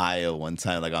Dayton, Ohio one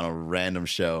time, like on a random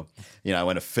show, you know, I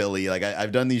went to Philly. Like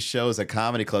I've done these shows at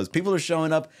comedy clubs. People are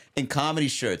showing up in comedy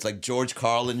shirts, like George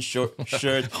Carlin shirt,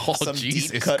 Oh, some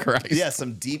Jesus deep cut, Christ. yeah,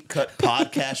 some deep cut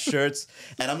podcast shirts.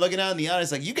 And I'm looking out in the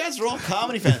audience like, you guys are all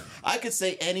comedy fans. I could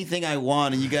say anything I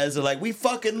want, and you guys are like, we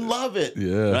fucking love it.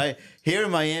 Yeah. Right? Here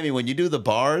in Miami, when you do the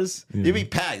bars, you'd be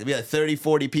packed. It'd be like 30,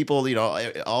 40 people, you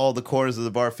know, all the corners of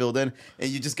the bar filled in. And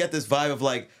you just get this vibe of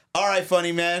like, all right,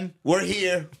 funny man, we're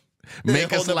here.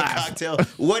 Make us Holding up a laugh. cocktail.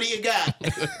 What do you got?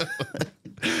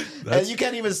 And you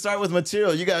can't even start with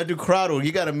material. You got to do crowd work.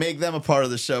 You got to make them a part of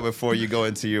the show before you go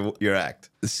into your act.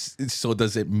 So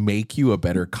does it make you a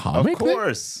better comic? Of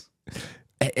course.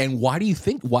 And why do you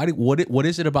think? What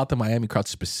is it about the Miami crowd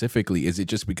specifically? Is it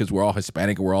just because we're all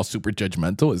Hispanic and we're all super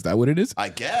judgmental? Is that what it is? I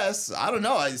guess. I don't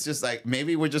know. It's just like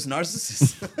maybe we're just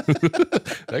narcissists.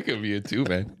 That could be it too,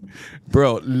 man.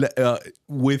 Bro,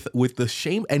 with the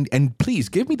shame and please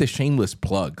give me the shameless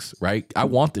plugs, right? I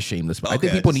want the shameless. I think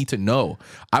Okay. people need to know.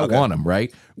 I want them,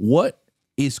 right? What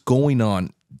is going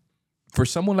on? For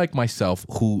someone like myself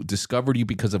who discovered you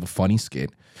because of a funny skit,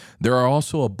 there are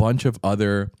also a bunch of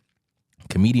other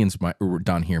comedians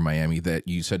down here in Miami that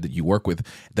you said that you work with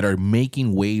that are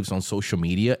making waves on social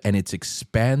media, and it's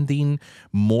expanding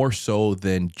more so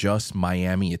than just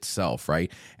Miami itself,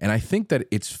 right? And I think that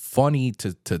it's funny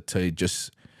to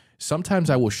just sometimes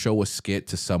I will show a skit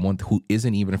to someone who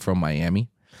isn't even from Miami,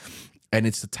 and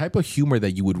it's the type of humor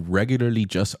that you would regularly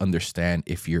just understand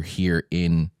if you're here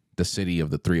in the city of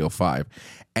the 305.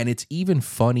 And it's even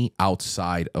funny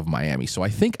outside of Miami. So I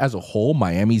think as a whole,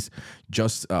 Miami's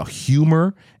just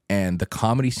humor and the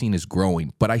comedy scene is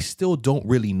growing, but I still don't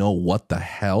really know what the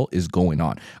hell is going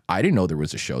on. I didn't know there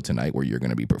was a show tonight where you're going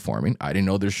to be performing. I didn't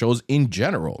know there's shows in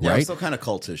general, Yeah, right? we're still kind of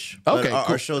cultish. Okay, But our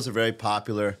cool. shows are very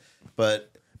popular,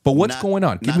 but What's not- going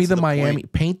on? Give not me to the Miami,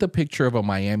 point. paint the picture of a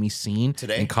Miami scene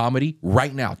Today? in comedy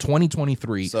right now,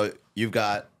 2023. So you've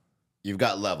got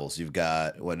levels. You've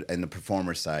got what in the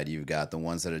performer side. You've got the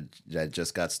ones that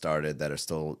just got started that are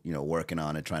still working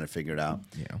on it, trying to figure it out.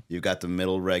 Yeah. You've got the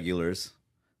middle regulars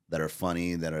that are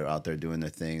funny, that are out there doing their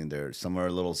thing. Some are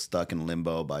a little stuck in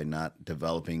limbo by not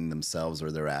developing themselves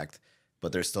or their act,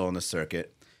 but they're still on the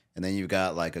circuit. And then you've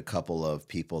got like a couple of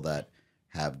people that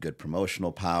have good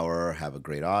promotional power, have a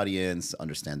great audience,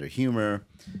 understand their humor,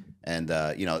 and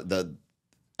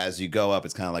as you go up,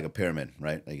 it's kind of like a pyramid,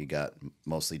 right? Like you got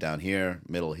mostly down here,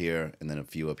 middle here, and then a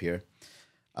few up here.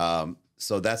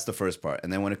 So that's the first part.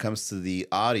 And then when it comes to the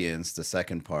audience, the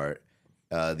second part,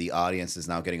 the audience is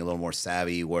now getting a little more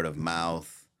savvy, word of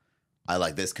mouth. I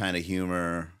like this kind of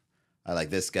humor. I like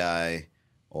this guy.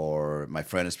 Or my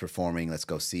friend is performing, let's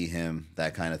go see him,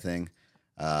 that kind of thing.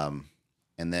 And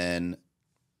then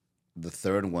the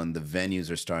third one, the venues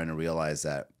are starting to realize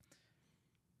that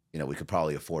we could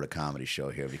probably afford a comedy show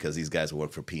here because these guys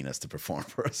work for peanuts to perform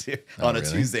for us here on a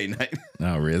really? Tuesday night.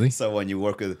 Oh, really? So when you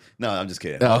work with, no, I'm just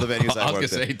kidding. All the venues I was work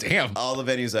gonna with, say, damn. all the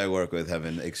venues I work with have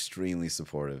been extremely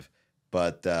supportive.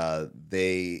 But the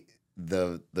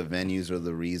venues are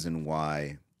the reason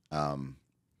why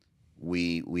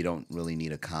we don't really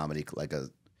need a comedy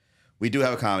we do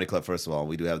have a comedy club. First of all,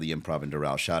 we do have the Improv in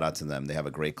Doral. Shout out to them. They have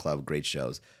a great club, great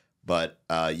shows. But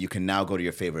you can now go to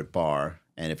your favorite bar,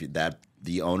 and if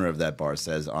the owner of that bar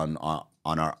says on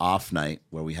our off night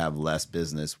where we have less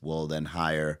business, we'll then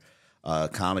hire a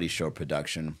comedy show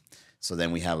production. So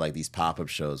then we have like these pop-up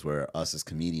shows where us as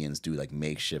comedians do like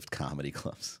makeshift comedy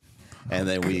clubs. And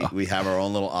then we have our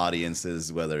own little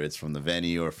audiences, whether it's from the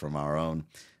venue or from our own,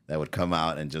 that would come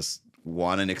out and just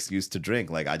want an excuse to drink.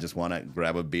 Like, I just want to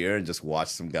grab a beer and just watch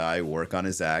some guy work on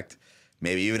his act.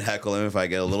 Maybe even heckle him if I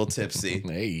get a little tipsy.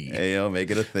 Hey. You know,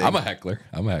 make it a thing. I'm a heckler.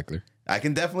 I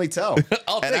can definitely tell.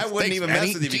 Oh, and thanks, I wouldn't even Manny.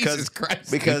 mess with you Jesus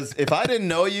Christ. because if I didn't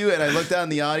know you and I look down in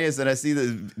the audience and I see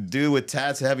the dude with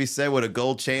tats, heavy set with a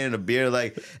gold chain and a beer,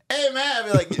 like, hey, man,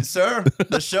 I'd be like, sir,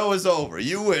 the show is over.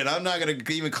 You win. I'm not going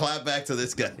to even clap back to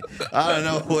this guy. I don't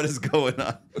know what is going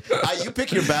on. You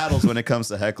pick your battles when it comes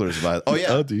to hecklers. Oh, yeah.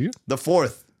 Oh, do you? The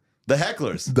fourth. The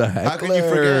hecklers. The hecklers. How could you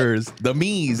forget? The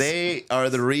me's. They are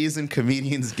the reason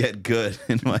comedians get good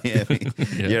in Miami.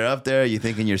 Yeah. You're up there, you're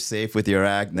thinking you're safe with your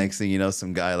act. Next thing you know,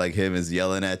 some guy like him is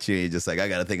yelling at you. You're just like, I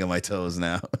got to think of my toes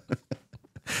now.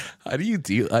 How do you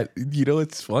deal?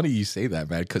 It's funny you say that,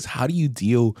 man, because how do you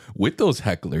deal with those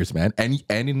hecklers, man? And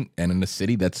in a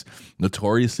city that's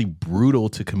notoriously brutal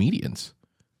to comedians.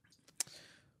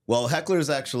 Well,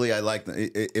 hecklers actually, I like them.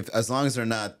 If as long as they're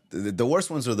not the worst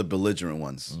ones are the belligerent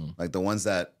ones, like the ones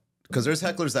that because there's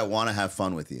hecklers that want to have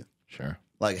fun with you. Sure.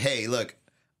 Like, hey, look,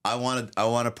 I want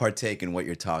to partake in what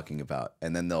you're talking about,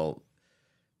 and then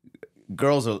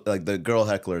girls are like the girl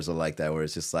hecklers are like that, where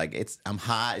it's just like I'm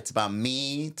hot, it's about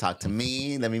me, talk to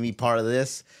me, let me be part of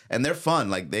this, and they're fun.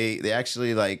 Like they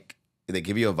actually like they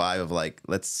give you a vibe of like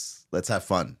let's have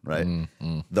fun, right?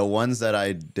 The ones that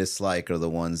I dislike are the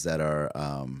ones that are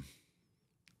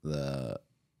the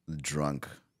drunk.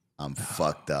 I'm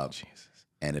fucked up, Jesus.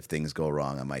 And if things go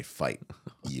wrong, I might fight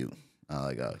you. I'm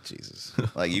like, oh Jesus!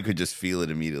 Like you could just feel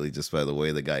it immediately just by the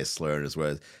way the guy slurred his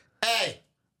words. Hey,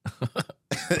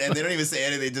 and they don't even say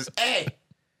anything. Just hey.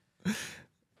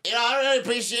 You know, I really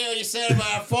appreciate what you said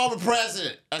about our former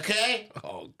president, okay?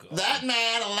 Oh, God. That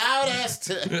man allowed us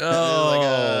to... Oh,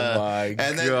 my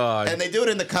God. And they do it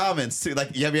in the comments, too.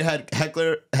 Like, have you had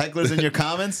hecklers in your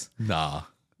comments? Nah.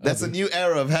 That's a new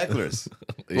era of hecklers,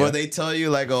 where they tell you,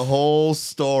 like, a whole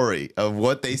story of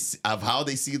of how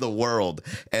they see the world.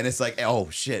 And it's like,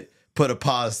 oh, shit. Put a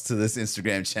pause to this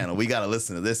Instagram channel. We got to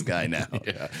listen to this guy now.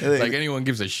 Yeah. Like anyone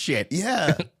gives a shit.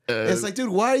 Yeah. It's like, dude,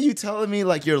 why are you telling me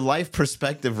like your life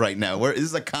perspective right now? This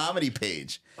is a comedy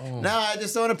page. Oh. No, I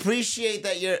just don't appreciate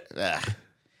that you're...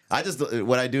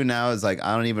 what I do now is like,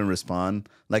 I don't even respond.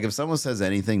 Like if someone says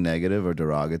anything negative or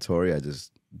derogatory, I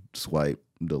just swipe,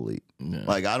 delete. Yeah.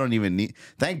 Like I don't even need...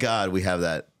 Thank God we have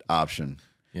that option.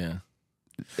 Yeah.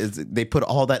 They put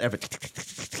all that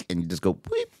effort and you just go,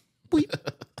 weep.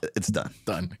 It's done.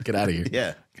 Done. Get out of here.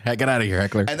 Yeah. Get out of here,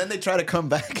 heckler. And then they try to come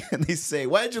back and they say,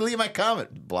 why did you leave my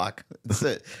comment? Block. That's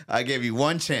it. I gave you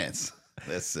one chance.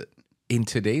 That's it. In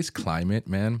today's climate,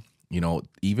 man,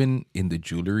 even in the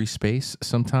jewelry space,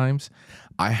 sometimes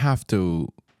I have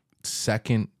to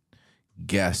second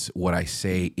guess what I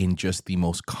say in just the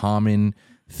most common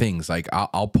things. Like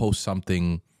I'll post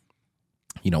something,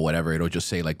 whatever. It'll just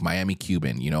say like Miami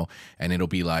Cuban, and it'll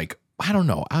be like, I don't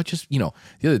know. I'll just, the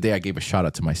other day I gave a shout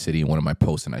out to my city in one of my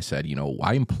posts and I said,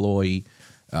 I employ,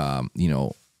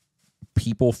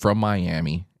 people from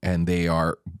Miami and they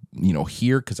are,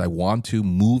 here because I want to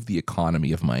move the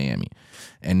economy of Miami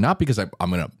and not because I'm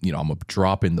going to, I'm a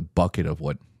drop in the bucket of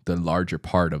what the larger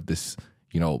part of this,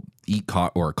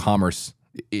 or commerce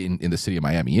in the city of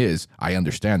Miami is. I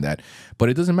understand that, but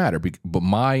it doesn't matter. But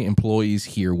my employees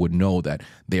here would know that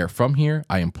they are from here.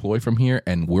 I employ from here,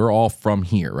 and we're all from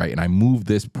here, right? And I move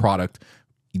this product.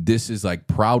 This is like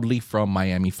proudly from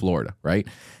Miami, Florida, right?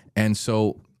 And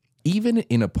so, even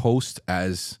in a post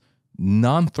as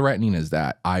non-threatening as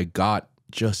that, I got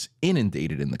just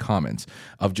inundated in the comments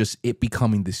of just it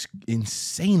becoming this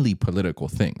insanely political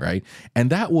thing, right? And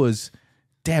that was,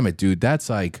 damn it, dude, that's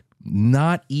like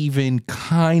not even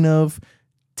kind of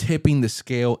tipping the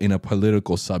scale in a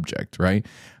political subject, right?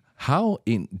 How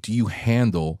do you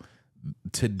handle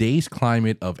today's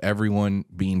climate of everyone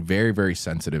being very, very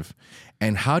sensitive?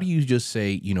 And how do you just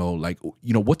say,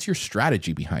 what's your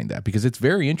strategy behind that? Because it's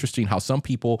very interesting how some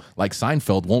people like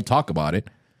Seinfeld won't talk about it.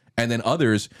 And then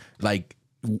others like,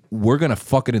 we're going to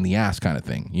fuck it in the ass kind of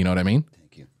thing. You know what I mean?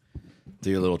 Do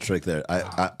your little trick there.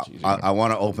 I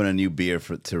want to open a new beer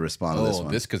to respond to this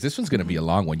one. Because this one's going to be a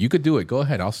long one. You could do it. Go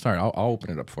ahead. I'll start. I'll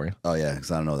open it up for you. Oh, yeah, because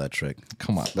I don't know that trick.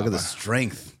 Come on. Look at the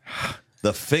strength.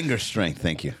 The finger strength.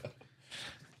 Thank you.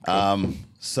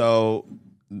 So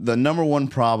the number one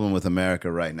problem with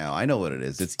America right now, I know what it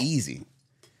is. It's easy.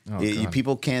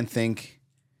 People can't think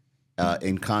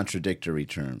in contradictory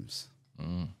terms. Do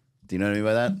you know what I mean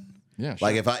by that? Yeah, sure.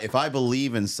 Like if I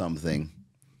believe in something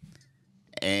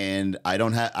and I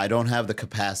don't have the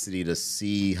capacity to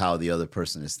see how the other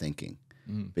person is thinking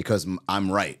because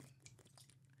I'm right.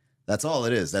 That's all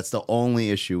it is. That's the only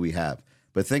issue we have.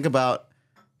 But think about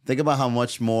how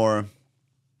much more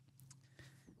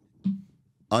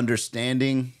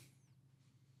understanding,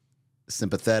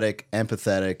 sympathetic,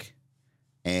 empathetic,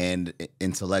 and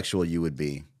intellectual you would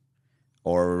be,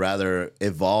 or rather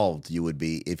evolved you would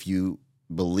be, if you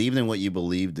believed in what you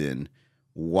believed in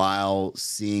while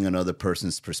seeing another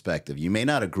person's perspective. You may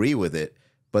not agree with it,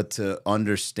 but to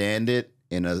understand it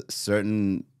in a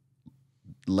certain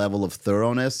level of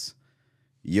thoroughness,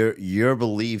 your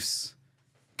beliefs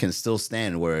can still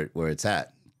stand where it's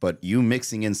at. But you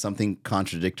mixing in something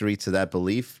contradictory to that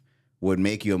belief would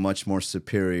make you a much more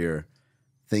superior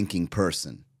thinking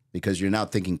person, because you're now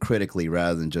thinking critically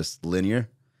rather than just linear.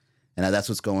 And that's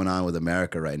what's going on with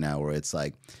America right now, where it's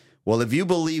like, well, if you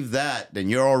believe that, then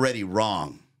you're already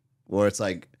wrong. Or it's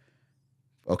like,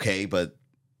 okay, but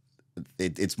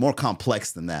it's more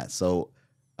complex than that. So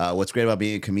what's great about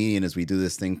being a comedian is we do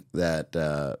this thing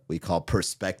that we call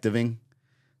perspectiving.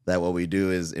 That what we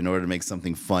do is, in order to make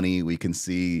something funny, we can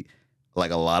see like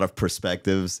a lot of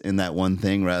perspectives in that one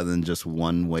thing rather than just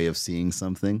one way of seeing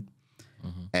something.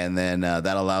 Mm-hmm. And then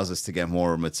that allows us to get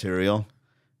more material,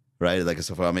 right? Like,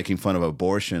 so if I'm making fun of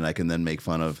abortion, I can then make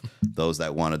fun of those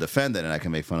that want to defend it, and I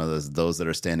can make fun of those that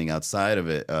are standing outside of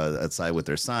it, outside with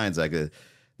their signs.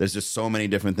 There's just so many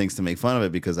different things to make fun of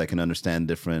it, because I can understand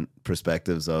different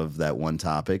perspectives of that one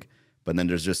topic. But then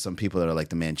there's just some people that are like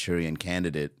the Manchurian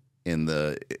Candidate in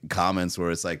the comments,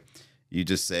 where it's like, you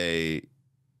just say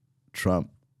Trump,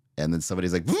 and then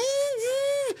somebody's like,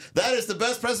 that is the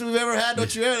best president we've ever had.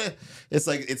 Don't you ever? It's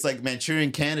like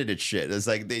Manchurian Candidate shit. It's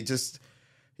like they just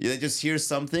hear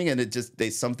something, and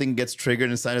something gets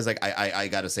triggered inside. It's like, I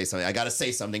gotta say something. I gotta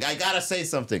say something. I gotta say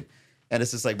something. And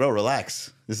it's just like, bro,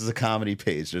 relax. This is a comedy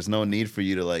page. There's no need for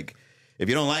you to, like, if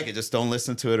you don't like it, just don't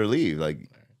listen to it or leave. Like,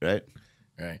 right?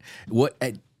 Right. What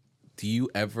do you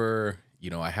ever?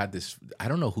 I had this, I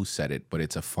don't know who said it, but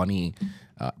it's a funny,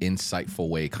 insightful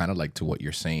way, kind of like to what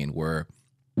you're saying, where,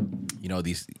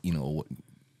 you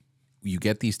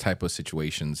get these type of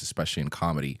situations, especially in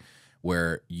comedy,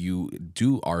 where you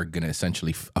are going to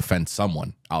essentially offend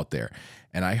someone out there.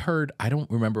 And I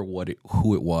don't remember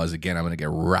who it was. Again, I'm going to get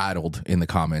rattled in the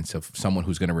comments of someone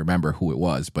who's going to remember who it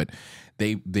was. But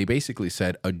they basically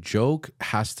said a joke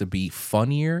has to be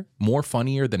more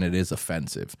funnier than it is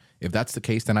offensive. If that's the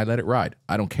case, then I let it ride.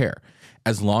 I don't care.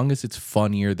 As long as it's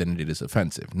funnier than it is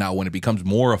offensive. Now, when it becomes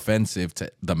more offensive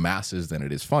to the masses than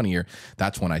it is funnier,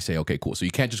 that's when I say, okay, cool. So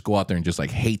you can't just go out there and just like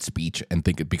hate speech and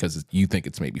think it because you think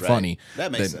it's maybe funny.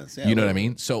 That makes sense. Yeah, you know what I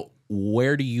mean? So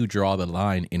where do you draw the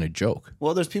line in a joke?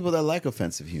 Well, there's people that like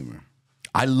offensive humor.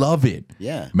 I love it.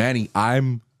 Yeah. Manny,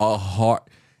 I'm a heart.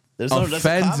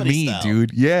 Offends me, style.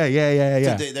 Dude.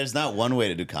 Yeah. There's not one way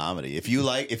to do comedy. If you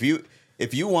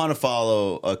want to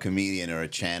follow a comedian or a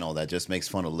channel that just makes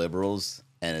fun of liberals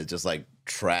and it just like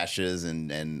trashes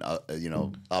and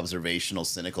observational,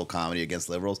 cynical comedy against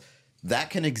liberals,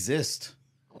 that can exist.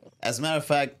 As a matter of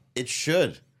fact, it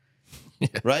should.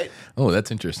 Right? Oh, that's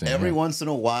interesting. Every once in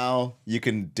a while, you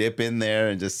can dip in there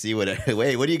and just see what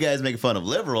do you guys make fun of?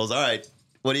 Liberals? All right.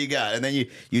 What do you got? And then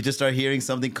you just start hearing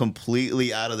something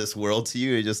completely out of this world to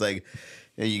you. You're just like,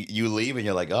 you leave and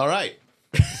you're like, all right,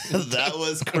 that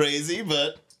was crazy,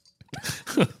 but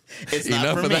it's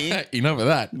not for me. Enough of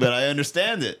that. But I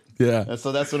understand it. Yeah. And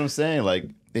so that's what I'm saying. Like,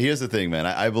 here's the thing, man.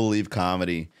 I believe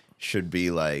comedy should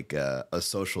be like a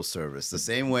social service. The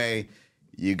same way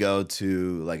you go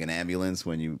to like an ambulance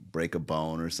when you break a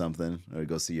bone or something, or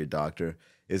go see your doctor.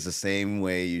 It's the same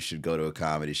way you should go to a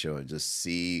comedy show and just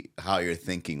see how your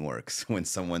thinking works when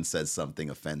someone says something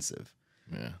offensive.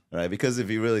 Yeah. Right? Because if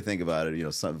you really think about it,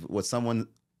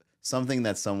 something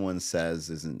that someone says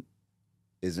isn't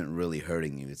really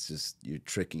hurting you. It's just you're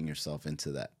tricking yourself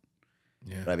into that.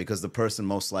 Yeah. Right? Because the person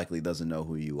most likely doesn't know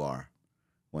who you are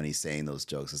when he's saying those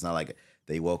jokes. It's not like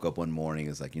they woke up one morning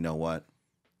and it's like, you know what?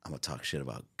 I'm going to talk shit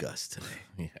about Gus today.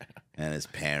 Yeah. And his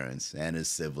parents and his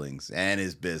siblings and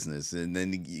his business. And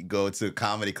then you go to a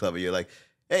comedy club and you're like,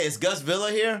 hey, is Gus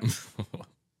Villa here?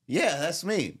 Yeah, that's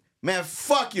me. Man,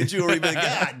 fuck your jewelry, but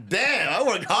god damn, I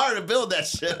worked hard to build that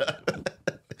shit up.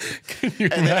 And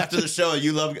then after the show,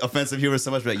 you love offensive humor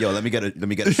so much, but like, yo, let me get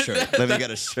a shirt. Let me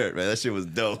get a shirt, man. That shit was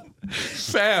dope.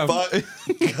 Fam. Fuck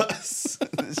Gus.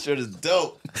 This shirt is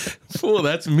dope. Fool,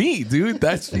 that's me, dude.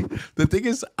 That's me. The thing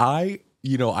is, I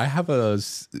have a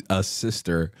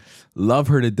sister, love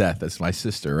her to death. That's my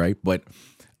sister, right? But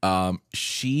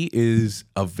she is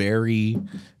a very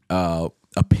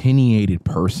opinionated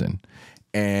person,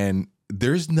 and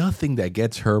there's nothing that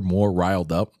gets her more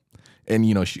riled up. And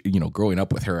growing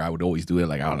up with her, I would always do it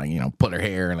like I would pull her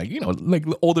hair and like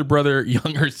older brother,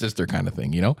 younger sister kind of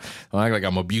thing. Like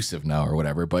I'm abusive now or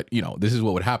whatever. But this is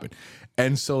what would happen.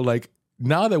 And so like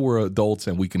now that we're adults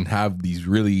and we can have these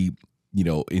really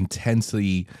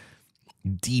intensely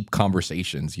deep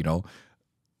conversations,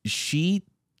 she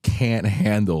can't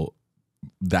handle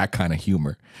that kind of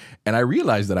humor. And I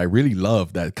realized that I really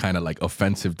love that kind of like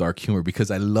offensive dark humor,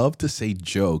 because I love to say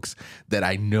jokes that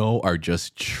I know are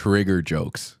just trigger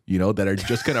jokes, that are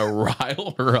just gonna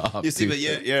rile her up. You see, but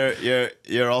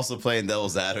you're also playing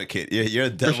devil's advocate. You're a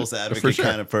devil's advocate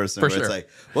kind of person where it's like,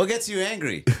 what gets you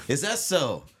angry? Is that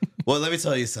so? Well, let me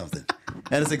tell you something.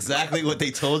 And it's exactly what they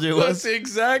told you it was. That's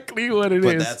exactly what it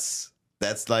is.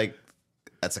 That's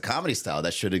a comedy style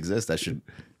that should exist.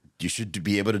 You should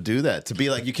be able to do that. To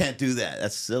be like, you can't do that.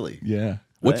 That's silly. Yeah.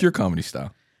 What's your comedy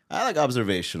style? I like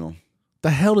observational. The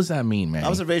hell does that mean, man?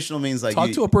 Observational means like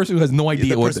talk to a person who has no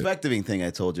idea the what perspectiving thing I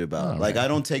told you about. Like, I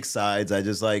don't take sides. I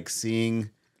just like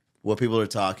seeing what people are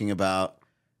talking about,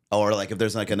 or like if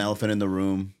there's like an elephant in the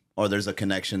room, or there's a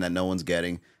connection that no one's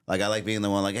getting. Like, I like being the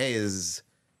one like, hey, is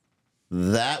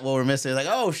that what we're missing? Like,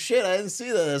 oh shit, I didn't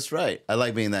see that. That's right. I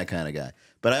like being that kind of guy.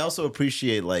 But I also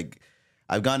appreciate, like,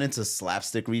 I've gone into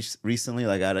slapstick recently.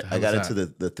 Like, I got into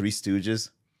the Three Stooges.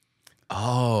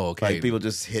 Oh, okay. Like people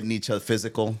just hitting each other,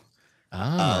 physical.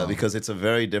 Because it's a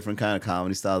very different kind of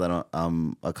comedy style that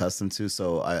I'm accustomed to.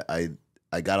 So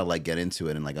I gotta like get into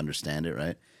it and like understand it,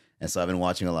 right? And so I've been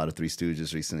watching a lot of Three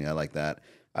Stooges recently. I like that.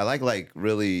 I like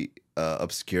really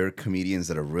obscure comedians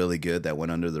that are really good that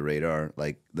went under the radar.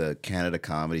 Like the Canada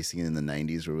comedy scene in the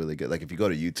 90s were really good. Like if you go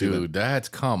to YouTube.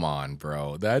 Dude, come on,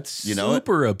 bro. That's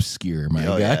super obscure, my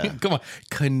guy. Yeah. Come on.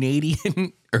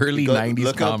 Canadian early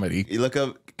 90s comedy. You look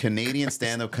up Canadian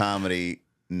stand-up comedy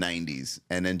 90s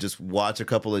and then just watch a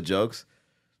couple of jokes.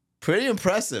 Pretty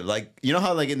impressive. Like, you know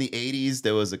how like in the 80s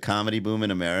there was a comedy boom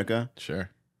in America? Sure.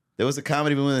 There was a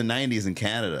comedy boom in the 90s in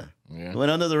Canada. Yeah. It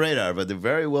went under the radar, but they're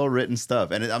very well written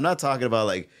stuff. And I'm not talking about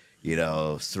like,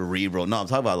 cerebral. No, I'm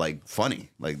talking about like funny.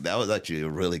 Like that was actually a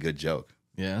really good joke.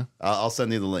 Yeah. I'll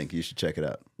send you the link. You should check it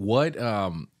out. What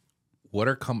are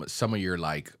some of your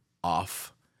like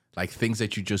things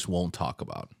that you just won't talk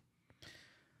about?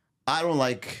 I don't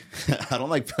like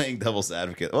playing devil's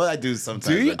advocate. Well, I do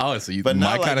sometimes. Do you? But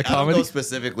my kind of comedy. I don't go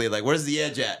specifically like, where's the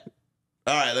edge at?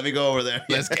 All right, let me go over there.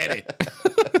 Let's get it.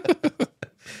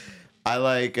 I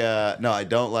like no, I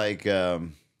don't like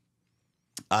I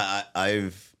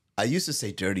used to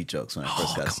say dirty jokes when I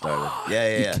first got started.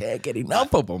 Yeah. You can't get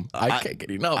enough of them. I can't get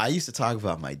enough. I used to talk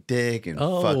about my dick and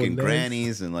fucking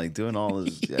grannies and like doing all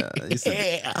this.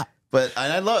 Yeah. But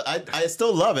I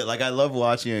still love it. Like I love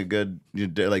watching a good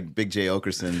like Big J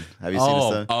Okerson. Have you seen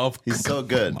his stuff? He's so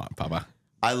good. Come on, Papa.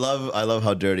 I love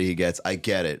how dirty he gets. I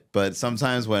get it. But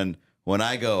sometimes when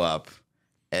I go up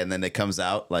and then it comes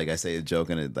out, like I say a joke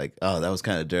and it like, oh, that was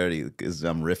kind of dirty because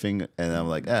I'm riffing and I'm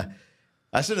like,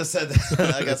 I should have said that.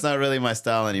 Like that's not really my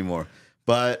style anymore.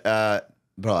 But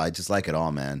bro, I just like it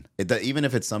all, man. Even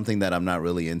if it's something that I'm not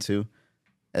really into,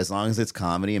 as long as it's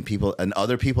comedy and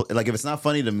other people, like if it's not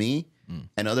funny to me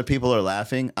and other people are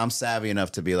laughing, I'm savvy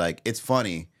enough to be like, it's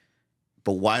funny,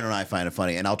 but why don't I find it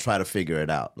funny? And I'll try to figure it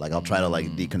out. Like I'll try to like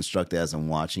deconstruct it as I'm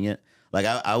watching it. Like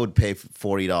I would pay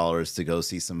 $40 to go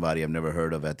see somebody I've never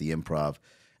heard of at the Improv,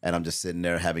 and I'm just sitting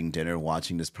there having dinner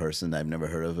watching this person that I've never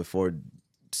heard of before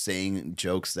saying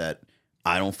jokes that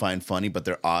I don't find funny, but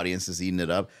their audience is eating it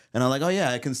up. And I'm like, oh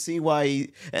yeah, I can see why.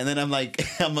 And then I'm like,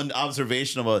 I'm an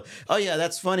observational about, oh yeah,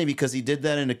 that's funny because he did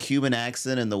that in a Cuban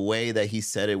accent and the way that he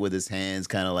said it with his hands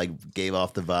kind of like gave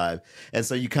off the vibe. And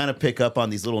so you kind of pick up on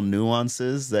these little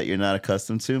nuances that you're not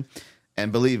accustomed to.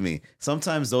 And believe me,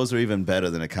 sometimes those are even better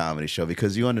than a comedy show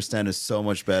because you understand it's so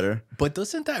much better. But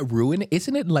doesn't that ruin it?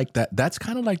 Isn't it like that? That's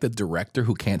kind of like the director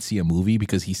who can't see a movie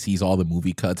because he sees all the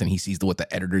movie cuts and he sees what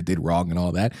the editor did wrong and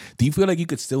all that. Do you feel like you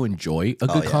could still enjoy a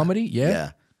good comedy?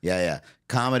 Yeah.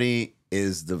 Comedy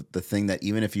is the thing that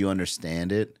even if you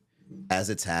understand it as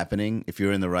it's happening, if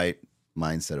you're in the right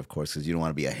mindset, of course, because you don't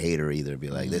want to be a hater either. Be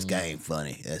like, this guy ain't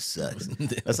funny. That sucks.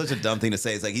 That's such a dumb thing to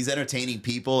say. It's like he's entertaining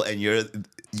people, and you're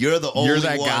the only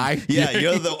that one. Guy. Yeah,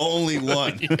 you're the only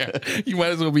one. Yeah. You might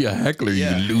as well be a heckler, you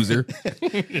loser.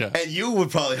 Yeah. And you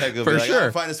would probably heckle for like, sure.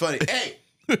 I find this funny. Hey,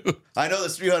 I know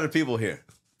there's 300 people here,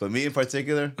 but me in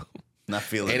particular, not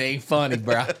feeling it. Ain't funny,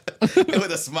 bro.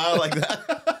 With a smile like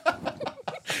that.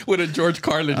 With a George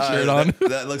Carlin shirt on.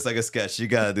 That looks like a sketch. You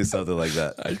gotta do something like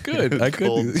that. I could.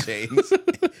 Gold chains.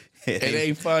 It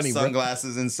ain't funny.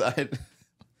 Sunglasses bro. Inside.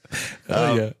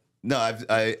 Yeah. No,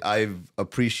 I've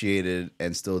appreciated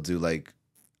and still do. Like,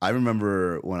 I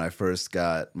remember when I first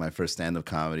got my first stand-up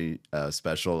comedy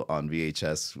special on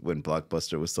VHS when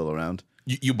Blockbuster was still around.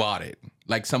 You bought it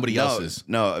like somebody else's?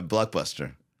 No,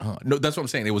 Blockbuster. No, that's what I'm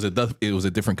saying. It was a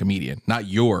different comedian, not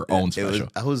your own special.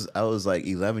 I was like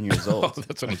 11 years old.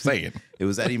 That's what I'm saying. It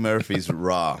was Eddie Murphy's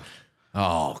Raw.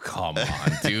 Oh, come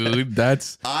on, dude.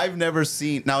 That's I've never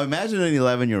seen. Now imagine an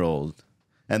 11-year-old,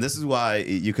 and this is why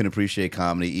you can appreciate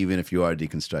comedy even if you are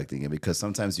deconstructing it, because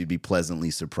sometimes you'd be pleasantly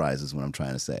surprised. Is what I'm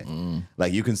trying to say.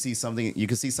 Like you can see something, you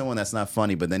can see someone that's not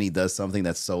funny, but then he does something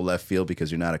that's so left field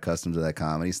because you're not accustomed to that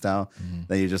comedy style.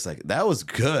 Then you're just like, that was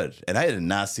good, and I did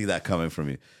not see that coming from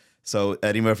you. So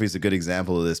Eddie Murphy is a good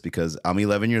example of this because I'm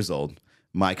 11 years old.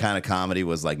 My kind of comedy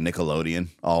was like Nickelodeon,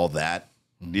 all that.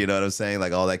 You know what I'm saying?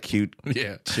 Like all that cute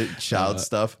child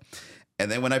stuff. And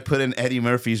then when I put in Eddie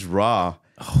Murphy's Raw,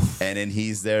 and then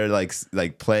he's there like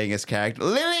playing his character,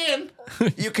 Lillian,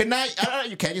 you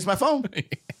can't use my phone.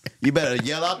 You better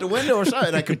yell out the window or something.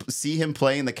 And I could see him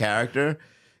playing the character.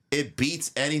 It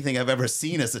beats anything I've ever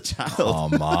seen as a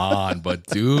child. come on, but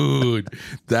dude,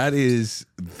 that is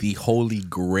the holy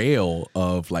grail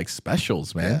of like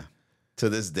specials, man. Yeah. To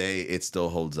this day, it still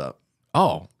holds up.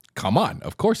 Oh, come on.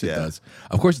 Of course it does.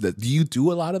 Of course it does. Do you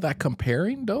do a lot of that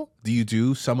comparing though? Do you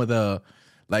do some of the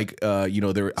like there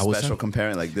Special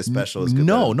comparing, like this special is good.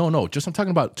 No. Just I'm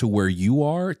talking about to where you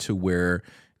are to where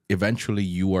eventually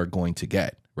you are going to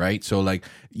get, right? So like,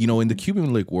 in the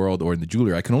Cuban link world or in the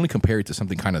jewelry, I can only compare it to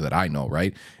something kind of that I know,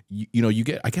 right?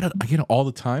 I get it all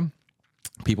the time.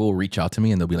 People will reach out to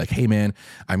me and they'll be like, "Hey man,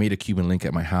 I made a Cuban link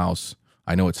at my house.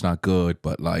 I know it's not good,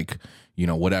 but like,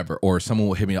 whatever." Or someone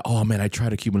will hit me, "Oh man, I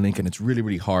tried a Cuban link and it's really,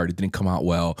 really hard. It didn't come out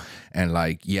well." And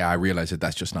like, yeah, I realized that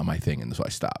that's just not my thing. And so I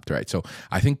stopped, right? So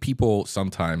I think people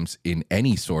sometimes in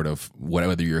any sort of,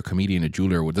 whether you're a comedian, a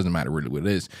jeweler, it doesn't matter really what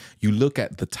it is, you look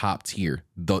at the top tier,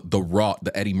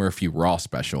 the Eddie Murphy Raw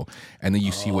special, and then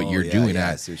you see what you're doing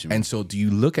at. And so do you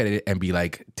look at it and be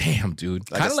like, damn, dude,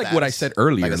 kind of like what I said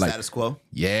earlier. Like a status quo?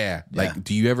 Yeah. Like,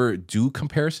 do you ever do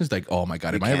comparisons? Like, oh my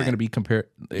God, am I ever going to be compared?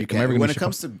 When it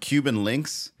comes to Cuban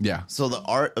links, yeah. So the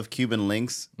art of Cuban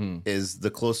links is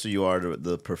the closer you are to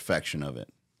the perfection of it,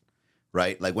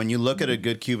 right? Like when you look at a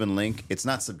good Cuban link, it's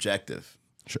not subjective.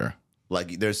 Sure.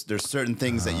 Like there's certain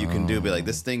things that you can do. Be like,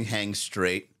 this thing hangs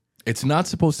straight. It's not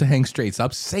supposed to hang straight.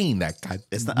 Stop saying that, God.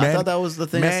 It's not, I thought that was the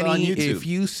thing Manny, I saw on YouTube. If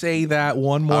you say that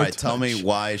one more time, tell me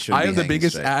why it should be I am the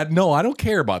biggest straight. ad. No, I don't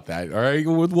care about that. All right,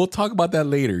 we'll talk about that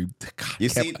later. God, you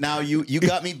see, now you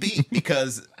got me beat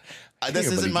because this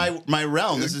isn't my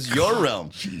realm. This is your realm.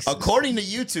 Jesus. According to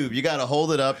YouTube, you got to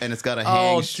hold it up and it's got to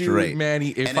hang straight. Dude, Manny,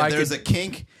 if there's a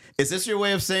kink. Is this your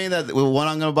way of saying that the one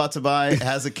I'm about to buy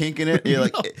has a kink in it? You're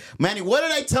like, Manny, what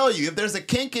did I tell you? If there's a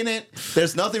kink in it,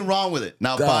 there's nothing wrong with it.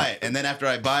 Now buy it. And then after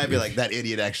I buy it, be like, that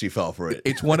idiot actually fell for it.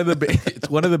 It's one of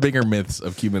the bigger myths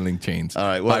of Cuban link chains. All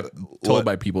right, told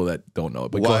by people that don't know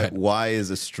it. But why, go ahead. Why is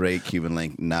a straight Cuban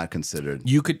link not considered?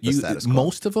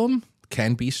 Most of them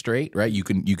can be straight, right? You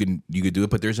can do it,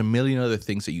 but there's a million other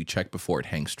things that you check before it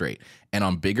hangs straight. And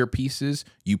on bigger pieces,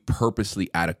 you purposely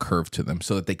add a curve to them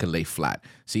so that they can lay flat.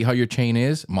 See how your chain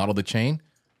is? Model the chain.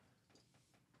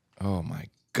 Oh my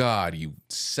God, you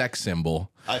sex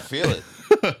symbol. I feel it.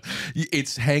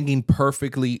 It's hanging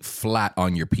perfectly flat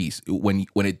on your piece. When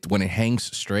it hangs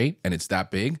straight and it's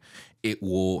that big, it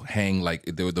will hang like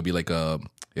it'll be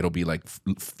like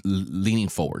leaning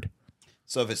forward.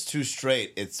 So if it's too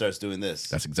straight, it starts doing this.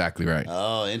 That's exactly right.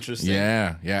 Oh, interesting.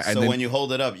 Yeah. And so then, when you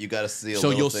hold it up, you got to see.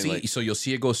 You'll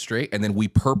see it go straight, and then we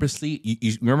purposely.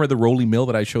 You remember the rolling mill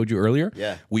that I showed you earlier?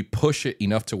 Yeah. We push it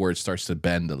enough to where it starts to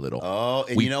bend a little. Oh,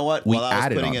 and you know what? While I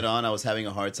was putting it on, I was having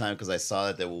a hard time because I saw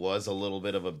that there was a little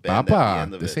bit of a bend at the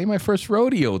end of it. This ain't my first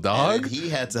rodeo, dog. And he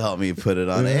had to help me put it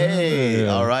on. Hey,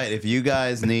 all right. If you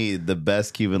guys need the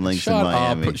best Cuban links in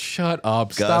Miami, shut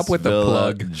up. Stop with the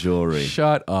plug. Jewelry.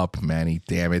 Shut up, Manny.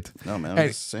 Damn it. No, man. I'm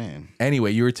just saying.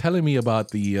 Anyway, you were telling me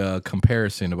about the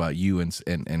comparison about you and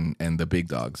the big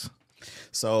dogs.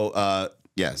 So,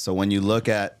 So when you look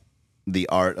at the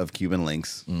art of Cuban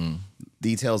links,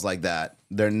 details like that,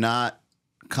 they're not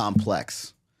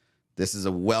complex. This is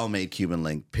a well-made Cuban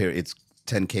link. Period. It's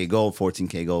 10K gold,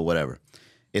 14K gold, whatever.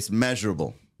 It's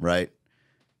measurable, right?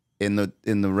 In the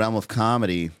realm of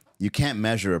comedy, you can't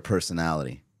measure a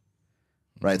personality.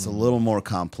 Right, it's a little more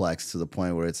complex to the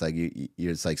point where it's like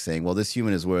you're like saying, well, this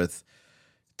human is worth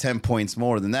 10 points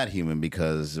more than that human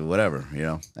because whatever,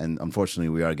 And unfortunately,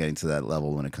 we are getting to that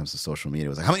level when it comes to social media.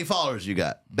 It's like, how many followers you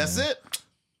got? That's it.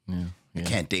 Yeah. I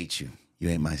can't date you. You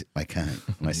ain't my kind,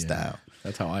 my style.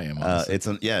 That's how I am.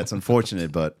 It's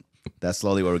unfortunate, but that's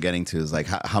slowly what we're getting to. Is like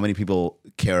how many people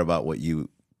care about what you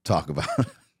talk about.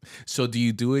 So do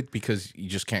you do it because you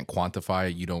just can't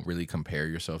quantify? You don't really compare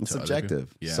yourself to subjective. Other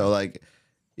people? Yeah. So like.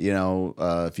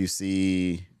 If you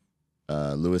see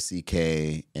Louis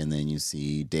C.K. and then you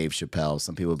see Dave Chappelle,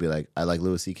 some people will be like, I like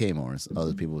Louis C.K. more.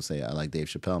 Other people will say, I like Dave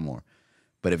Chappelle more.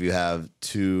 But if you have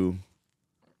two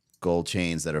gold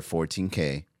chains that are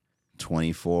 14K,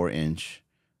 24-inch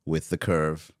with the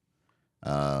curve,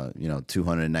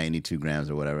 292 grams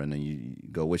or whatever. And then you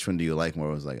go, which one do you like more?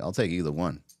 I was like, I'll take either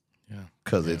one. Yeah.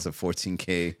 Because it's a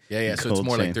 14K. Yeah. So it's gold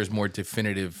more chain. like there's more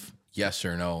definitive yes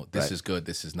or no. This Right. is good.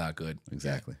 This is not good.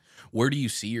 Exactly. Where do you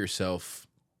see yourself,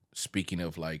 speaking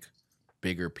of like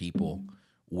bigger people,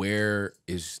 where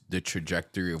is the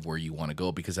trajectory of where you want to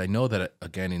go? Because I know that,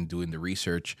 again, in doing the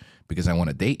research, because I want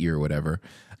to date you or whatever,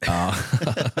 because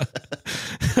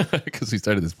we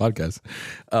started this podcast,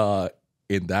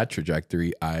 in that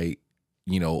trajectory,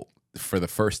 for the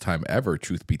first time ever,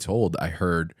 truth be told, I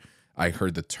heard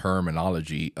the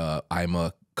terminology, I'm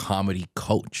a comedy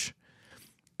coach.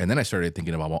 And then I started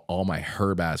thinking about all my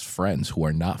herb-ass friends who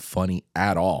are not funny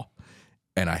at all.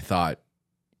 And I thought,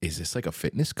 is this like a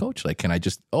fitness coach? Like, can I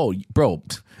just, bro,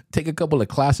 take a couple of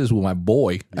classes with my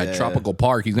boy at Tropical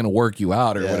Park. He's going to work you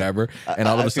out or whatever. And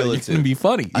all of a sudden, you're going to be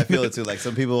funny. I feel it too. Like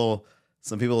some people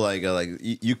like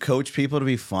you coach people to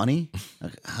be funny.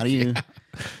 Like, how do you?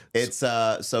 It's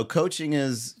so coaching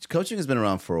has been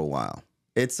around for a while.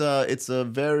 It's a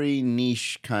very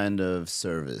niche kind of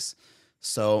service.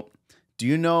 So do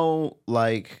you know,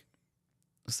 like,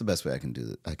 what's the best way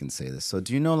I can say this? So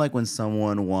do you know, like, when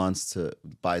someone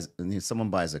someone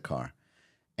buys a car,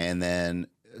 and then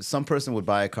some person would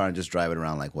buy a car and just drive it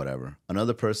around like whatever.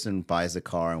 Another person buys a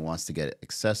car and wants to get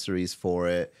accessories for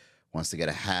it, wants to get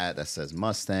a hat that says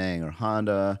Mustang or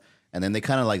Honda, and then they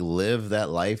kind of like live that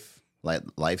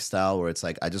lifestyle where it's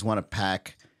like, I just want to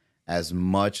pack as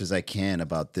much as I can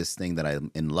about this thing that I'm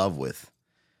in love with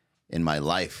in my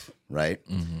life, right?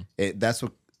 Mm-hmm. That's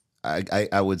what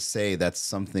I would say. That's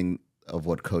something of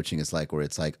what coaching is like, where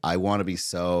it's like, I want to be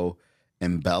so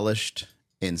embellished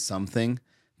in something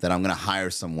that I'm going to hire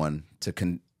someone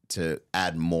to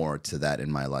add more to that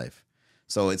in my life.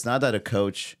 So it's not that a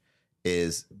coach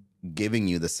is giving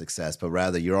you the success, but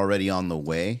rather you're already on the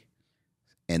way,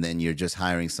 and then you're just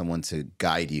hiring someone to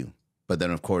guide you. But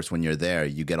then, of course, when you're there,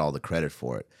 you get all the credit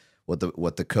for it.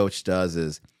 What the coach does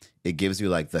is it gives you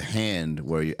like the hand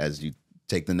where as you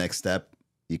take the next step,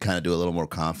 you kind of do a little more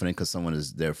confident because someone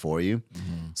is there for you.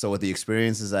 Mm-hmm. So with the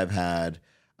experiences I've had,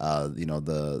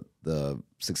 the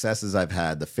successes I've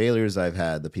had, the failures I've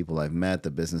had, the people I've met,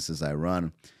 the businesses I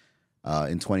run,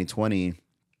 in 2020,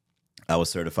 I was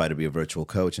certified to be a virtual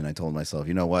coach, and I told myself,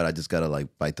 you know what, I just got to like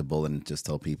bite the bullet and just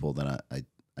tell people that I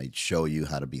show you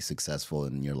how to be successful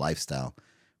in your lifestyle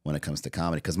when it comes to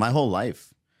comedy. Because my whole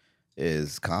life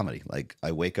is comedy. Like,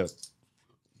 I wake up,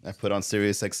 I put on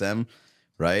Sirius XM,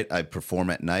 right? I perform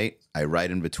at night. I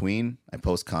write in between. I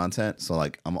post content. So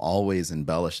like, I'm always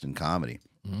embellished in comedy.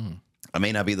 Mm. I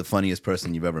may not be the funniest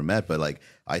person you've ever met, but like,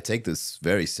 I take this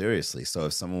very seriously. So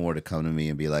if someone were to come to me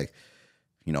and be like,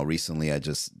 recently I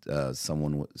just,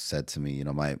 someone said to me,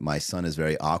 my son is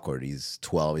very awkward. He's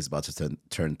 12. He's about to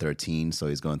turn 13. So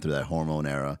he's going through that hormone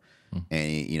era,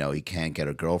 and he can't get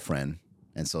a girlfriend.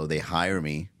 And so they hire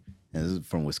me. And this is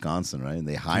from Wisconsin, right? And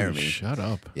they hire me. Shut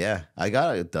up. Yeah. I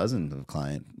got a dozen of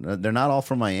clients. They're not all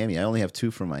from Miami. I only have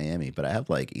 2 from Miami, but I have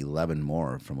like 11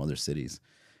 more from other cities.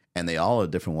 And they all are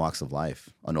different walks of life.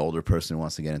 An older person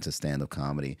wants to get into stand-up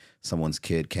comedy. Someone's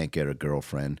kid can't get a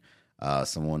girlfriend.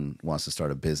 Someone wants to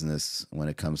start a business when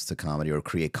it comes to comedy or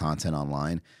create content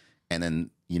online. And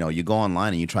then, you go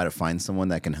online and you try to find someone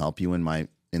that can help you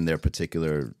in their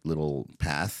particular little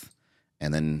path.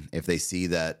 And then if they see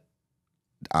that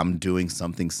I'm doing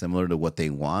something similar to what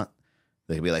they want,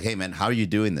 they can be like, hey man, how are you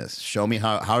doing this? Show me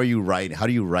how are you write? How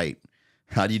do you write?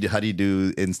 How do you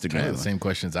do Instagram? Yeah, the same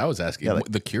questions I was asking. Yeah,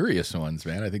 the curious ones,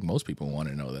 man. I think most people want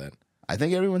to know that. I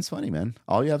think everyone's funny, man.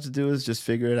 All you have to do is just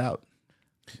figure it out.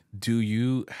 Do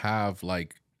you have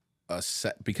like a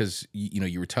set, because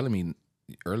you were telling me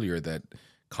earlier that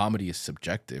comedy is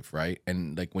subjective, right?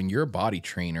 And like when you're a body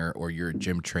trainer or you're a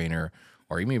gym trainer,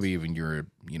 or maybe even you're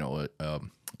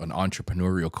an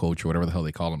entrepreneurial coach or whatever the hell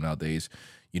they call them nowadays,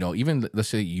 even let's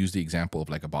say you use the example of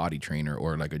like a body trainer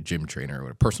or like a gym trainer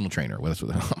or a personal trainer. Well, that's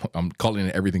what I'm calling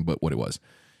it, everything but what it was.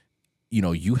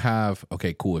 You have,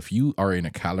 okay, cool. If you are in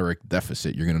a caloric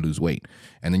deficit, you're going to lose weight,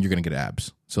 and then you're going to get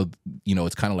abs. So,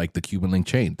 it's kind of like the Cuban link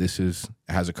chain. This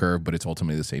has a curve, but it's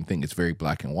ultimately the same thing. It's very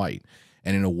black and white.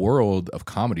 And in a world of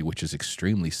comedy, which is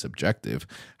extremely subjective,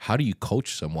 how do you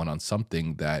coach someone on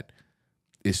something that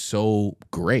is so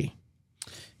gray?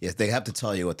 Yes, they have to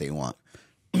tell you what they want.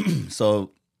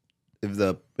 So if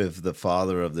the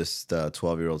father of this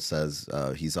 12-year-old says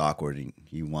he's awkward,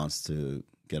 he wants to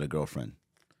get a girlfriend,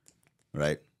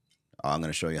 right? I'm going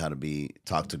to show you how to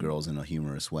talk to girls in a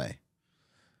humorous way.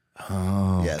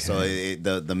 Oh, yeah. okay. So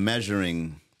the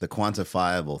measuring, the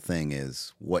quantifiable thing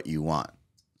is what you want.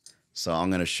 So I'm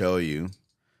going to show you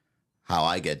how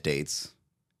I get dates,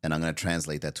 and I'm going to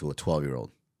translate that to a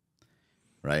 12-year-old,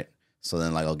 right? So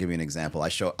then, like, I'll give you an example. I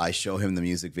show him the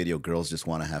music video "Girls Just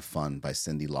Want to Have Fun" by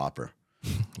Cyndi Lauper.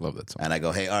 Love that song. And I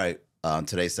go, hey, all right,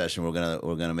 today's session we're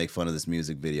gonna make fun of this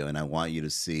music video, and I want you to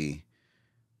see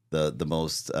the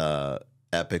most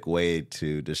epic way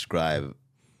to describe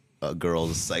a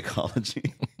girl's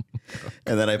psychology.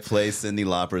 And then I play Cyndi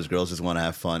Lauper's "Girls Just Want to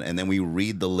Have Fun," and then we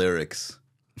read the lyrics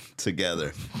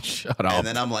together. Shut up. And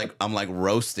then I'm like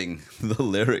roasting the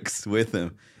lyrics with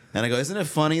him, and I go, isn't it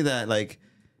funny that like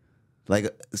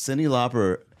Cyndi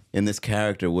Lauper in this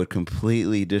character would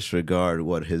completely disregard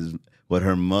what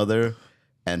her mother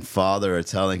and father are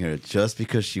telling her just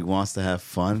because she wants to have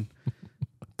fun?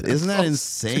 Isn't that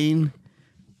insane?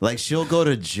 Like, she'll go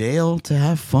to jail to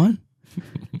have fun.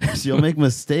 She'll make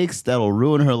mistakes that'll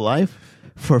ruin her life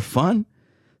for fun.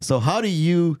 So how do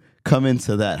you come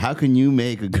into that? How can you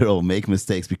make a girl make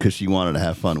mistakes because she wanted to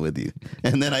have fun with you?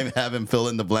 And then I have him fill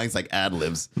in the blanks like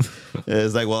ad-libs.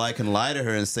 It's like, well, I can lie to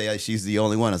her and say she's the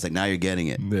only one. I was like, now you're getting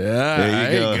it. Yeah,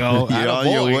 there you go. You're on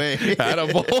your way.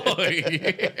 Attaboy.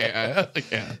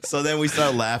 Yeah. So then we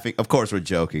start laughing. Of course, we're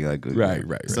joking. Like,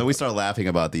 Right. So we start laughing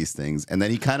about these things. And then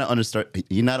he kind of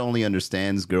he not only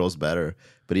understands girls better,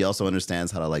 but he also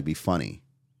understands how to like be funny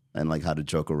and like how to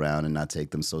joke around and not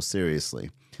take them so seriously.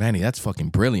 Manny, that's fucking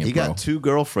brilliant, He bro. got 2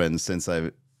 girlfriends since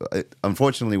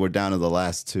unfortunately, we're down to the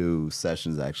last 2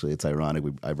 sessions, actually. It's ironic.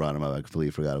 I brought him up. I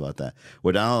completely forgot about that.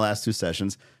 We're down to the last 2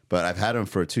 sessions, but I've had him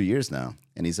for 2 years now,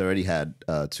 and he's already had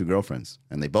 2 girlfriends,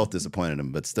 and they both disappointed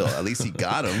him, but still, at least he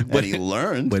got them, and he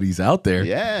learned. But he's out there.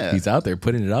 Yeah. He's out there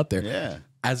putting it out there. Yeah.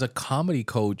 As a comedy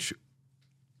coach,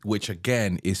 which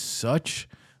again is such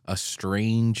a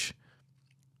strange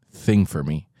thing for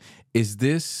me, is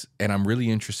this, and I'm really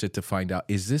interested to find out,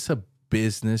 is this a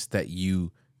business that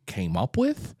you came up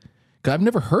with? Because I've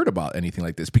never heard about anything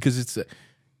like this, because it's,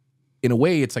 in a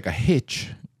way, it's like a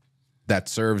hitch that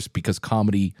serves because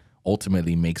comedy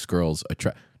ultimately makes girls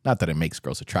not that it makes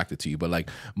girls attracted to you, but like,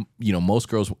 you know, most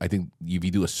girls, I think if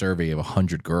you do a survey of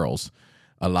 100 girls,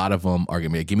 a lot of them are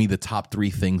going to be like, give me the top 3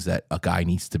 things that a guy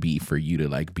needs to be for you to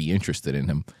like be interested in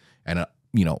him. And,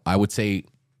 you know, I would say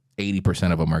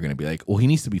 80% of them are going to be like, well, he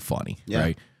needs to be funny,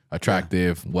 right?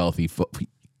 Attractive, wealthy,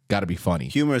 got to be funny.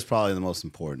 Humor is probably the most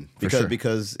important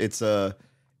because it's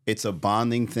a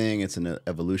bonding thing. It's an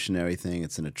evolutionary thing.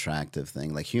 It's an attractive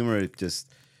thing. Like humor,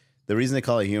 the reason they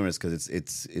call it humor is because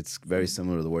it's very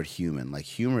similar to the word human. Like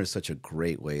humor is such a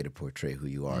great way to portray who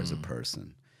you are as a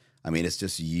person. I mean, it's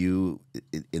just you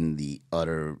in the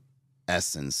utter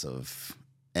essence of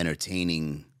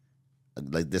entertaining.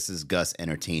 Like, this is Gus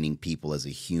entertaining people as a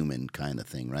human kind of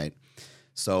thing, right?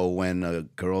 So when a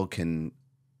girl can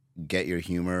get your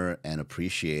humor and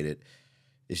appreciate it,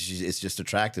 it's just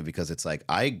attractive because it's like,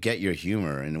 I get your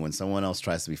humor, and when someone else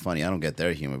tries to be funny, I don't get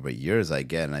their humor, but yours I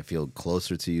get, and I feel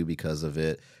closer to you because of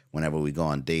it. Whenever we go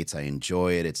on dates, I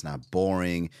enjoy it. It's not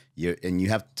boring. And you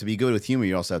have to be good with humor.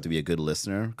 You also have to be a good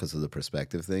listener because of the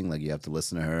perspective thing. Like, you have to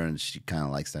listen to her, and she kind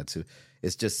of likes that too.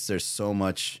 It's just, there's so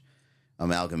much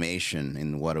amalgamation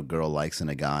in what a girl likes in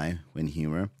a guy in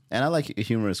humor. And I like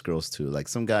humorous girls too. Like,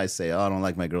 some guys say, oh, I don't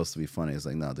like my girls to be funny. It's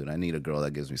like, no, dude, I need a girl that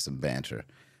gives me some banter.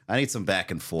 I need some back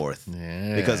and forth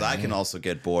because I can also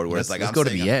get bored. Where let's go to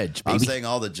the edge, baby. I'm saying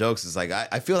all the jokes. It's like,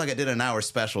 I feel like I did an hour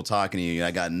special talking to you and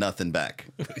I got nothing back.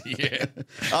 Yeah.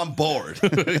 I'm bored.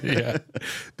 Yeah.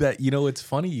 That, you know, it's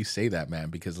funny you say that,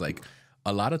 man, because like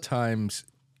a lot of times,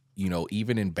 you know,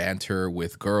 even in banter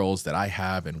with girls that I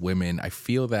have and women, I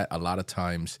feel that a lot of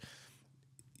times,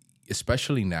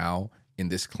 especially now in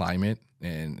this climate,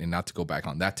 and not to go back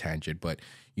on that tangent, but,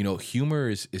 you know, humor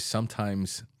is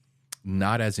sometimes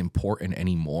not as important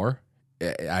anymore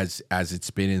as it's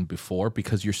been in before,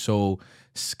 because you're so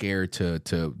scared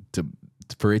to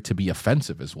for it to be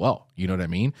offensive as well. You know what I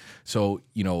mean? So,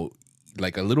 you know,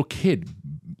 like a little kid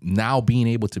now being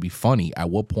able to be funny,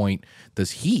 at what point does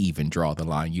he even draw the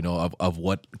line, you know, of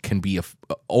what can be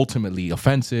ultimately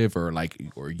offensive, or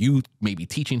you maybe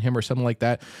teaching him or something like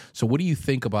that? So what do you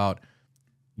think about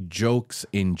jokes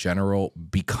in general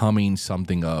becoming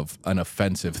something of an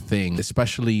offensive thing,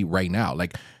 especially right now?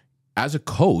 Like, as a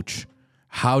coach,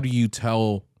 how do you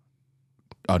tell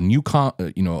a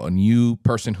new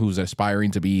person who's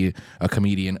aspiring to be a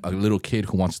comedian, a little kid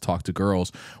who wants to talk to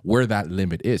girls, where that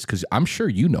limit is? Because I'm sure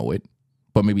you know it,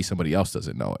 but maybe somebody else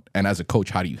doesn't know it. And as a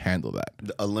coach, how do you handle that?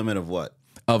 A limit of what?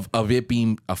 Of it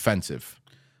being offensive.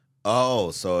 Oh,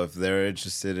 so if they're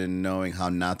interested in knowing how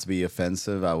not to be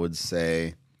offensive, I would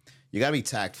say you got to be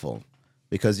tactful,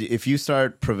 because if you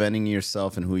start preventing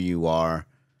yourself and who you are,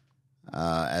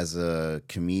 As a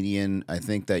comedian, I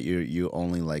think that you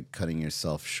only like cutting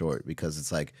yourself short because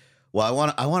it's like, well,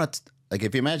 I want to like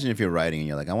if you imagine if you're writing and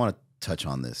you're like, I want to touch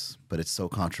on this, but it's so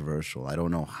controversial. I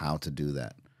don't know how to do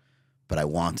that, but I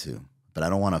want to, but I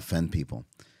don't want to offend people.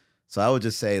 So I would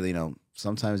just say,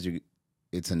 sometimes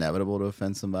it's inevitable to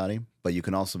offend somebody, but you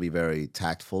can also be very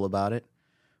tactful about it,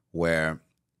 where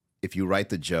if you write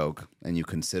the joke and you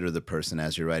consider the person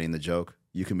as you're writing the joke,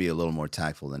 you can be a little more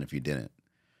tactful than if you didn't,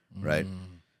 right?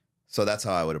 So that's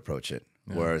how I would approach it,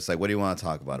 where it's like, what do you want to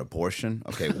talk about? Abortion?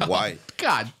 Okay, why?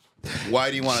 God. Why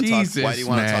do you want to talk? Why do you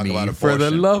want to talk about abortion? For the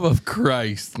love of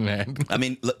Christ, man. I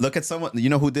mean, look at someone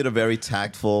who did a very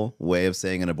tactful way of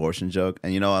saying an abortion joke,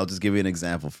 and I'll just give you an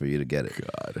example for you to get it.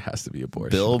 God, it has to be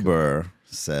abortion. Bill Burr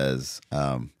says,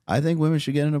 "I think women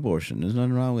should get an abortion. There's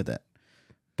nothing wrong with that,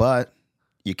 but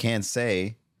you can't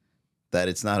say that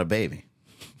it's not a baby."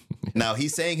 Now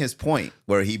he's saying his point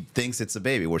where he thinks it's a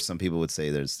baby, where some people would say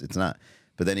it's not.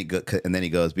 But then he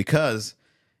goes, because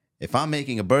if I'm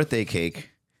making a birthday cake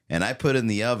and I put it in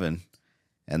the oven,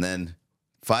 and then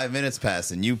 5 minutes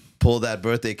pass, and you pull that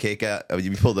birthday cake out, or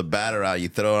you pull the batter out, you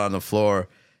throw it on the floor,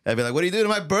 I'd be like, what are you doing to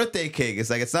my birthday cake? It's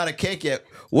like, it's not a cake yet.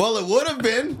 Well, it would have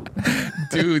been.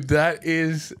 Dude, that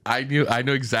is, I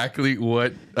know exactly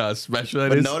what special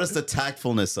that is. But notice the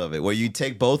tactfulness of it, where you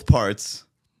take both parts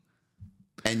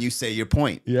and you say your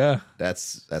point. Yeah.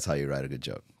 That's how you write a good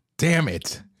joke. Damn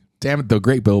it, the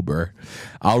great Bill Burr.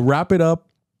 I'll wrap it up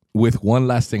with one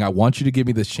last thing. I want you to give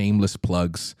me the shameless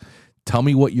plugs. Tell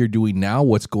me what you're doing now,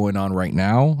 what's going on right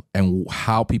now, and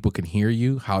how people can hear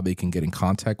you, how they can get in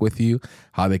contact with you,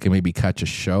 how they can maybe catch a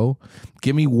show.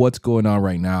 Give me what's going on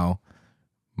right now,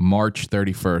 March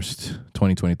 31st,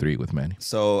 2023 with Manny.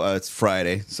 So it's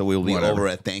Friday, so we'll be over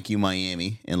at Thank You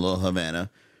Miami in Little Havana,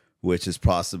 which is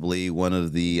possibly one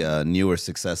of the newer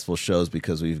successful shows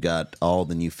because we've got all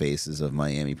the new faces of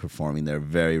Miami performing there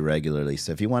very regularly.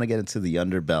 So if you want to get into the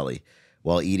underbelly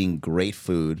while eating great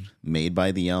food made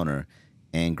by the owner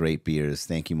and great beers,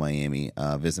 Thank You Miami.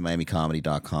 Visit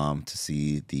MiamiComedy.com to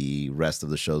see the rest of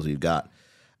the shows we've got.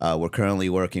 We're currently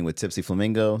working with Tipsy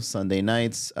Flamingo Sunday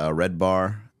nights, Red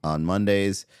Bar on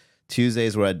Mondays.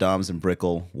 Tuesdays we're at Dom's and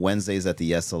Brickell. Wednesdays at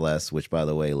the SLS, which, by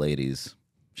the way, ladies,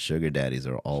 sugar daddies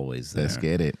are always there. Let's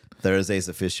get it. Thursdays,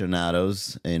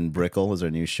 Aficionados in Brickell is our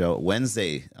new show.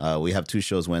 Wednesday, we have 2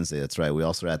 shows Wednesday. That's right. We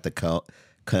also are at the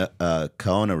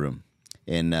Kaona Room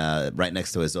right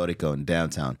next to Exotico in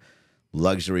downtown.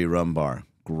 Luxury rum bar.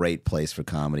 Great place for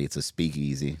comedy. It's a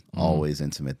speakeasy. Always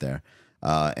intimate there.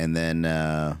 And then,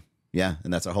 and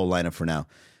that's our whole lineup for now.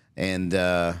 And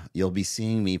you'll be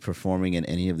seeing me performing in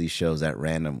any of these shows at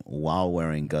random while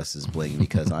wearing Gus's bling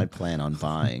because I plan on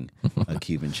buying a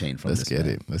Cuban chain from this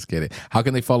man. Let's get it. How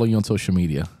can they follow you on social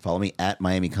media? Follow me at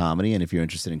Miami Comedy, and if you're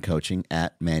interested in coaching,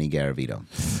 at Manny Garavito.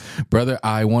 Brother,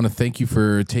 I want to thank you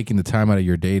for taking the time out of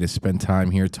your day to spend time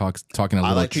here talking a little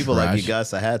I like people trash. like you,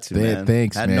 Gus. I had to, man.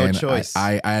 Thanks, I had man. no choice.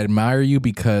 I admire you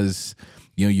because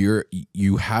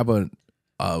you have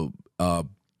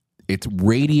it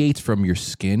radiates from your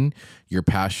skin, your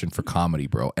passion for comedy,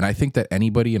 bro. And I think that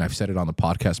anybody, and I've said it on the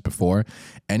podcast before,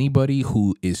 anybody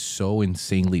who is so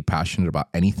insanely passionate about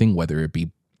anything, whether it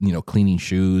be, cleaning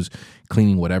shoes,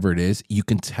 cleaning whatever it is, you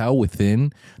can tell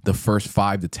within the first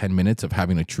 5 to 10 minutes of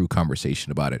having a true conversation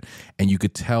about it. And you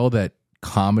could tell that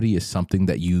comedy is something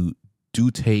that you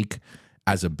do take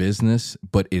as a business,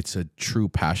 but it's a true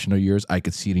passion of yours. I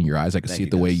could see it in your eyes. I could see it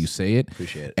the way you say it.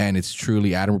 Appreciate it. And it's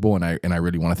truly admirable. And I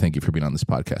really want to thank you for being on this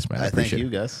podcast, man. I appreciate thank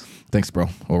you, it. Gus. Thanks, bro.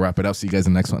 We'll wrap it up. See you guys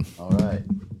in the next one. All right.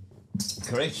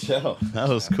 Great show. That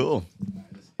was cool.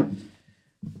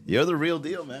 You're the real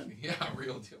deal, man. Yeah,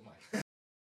 real deal, Mike.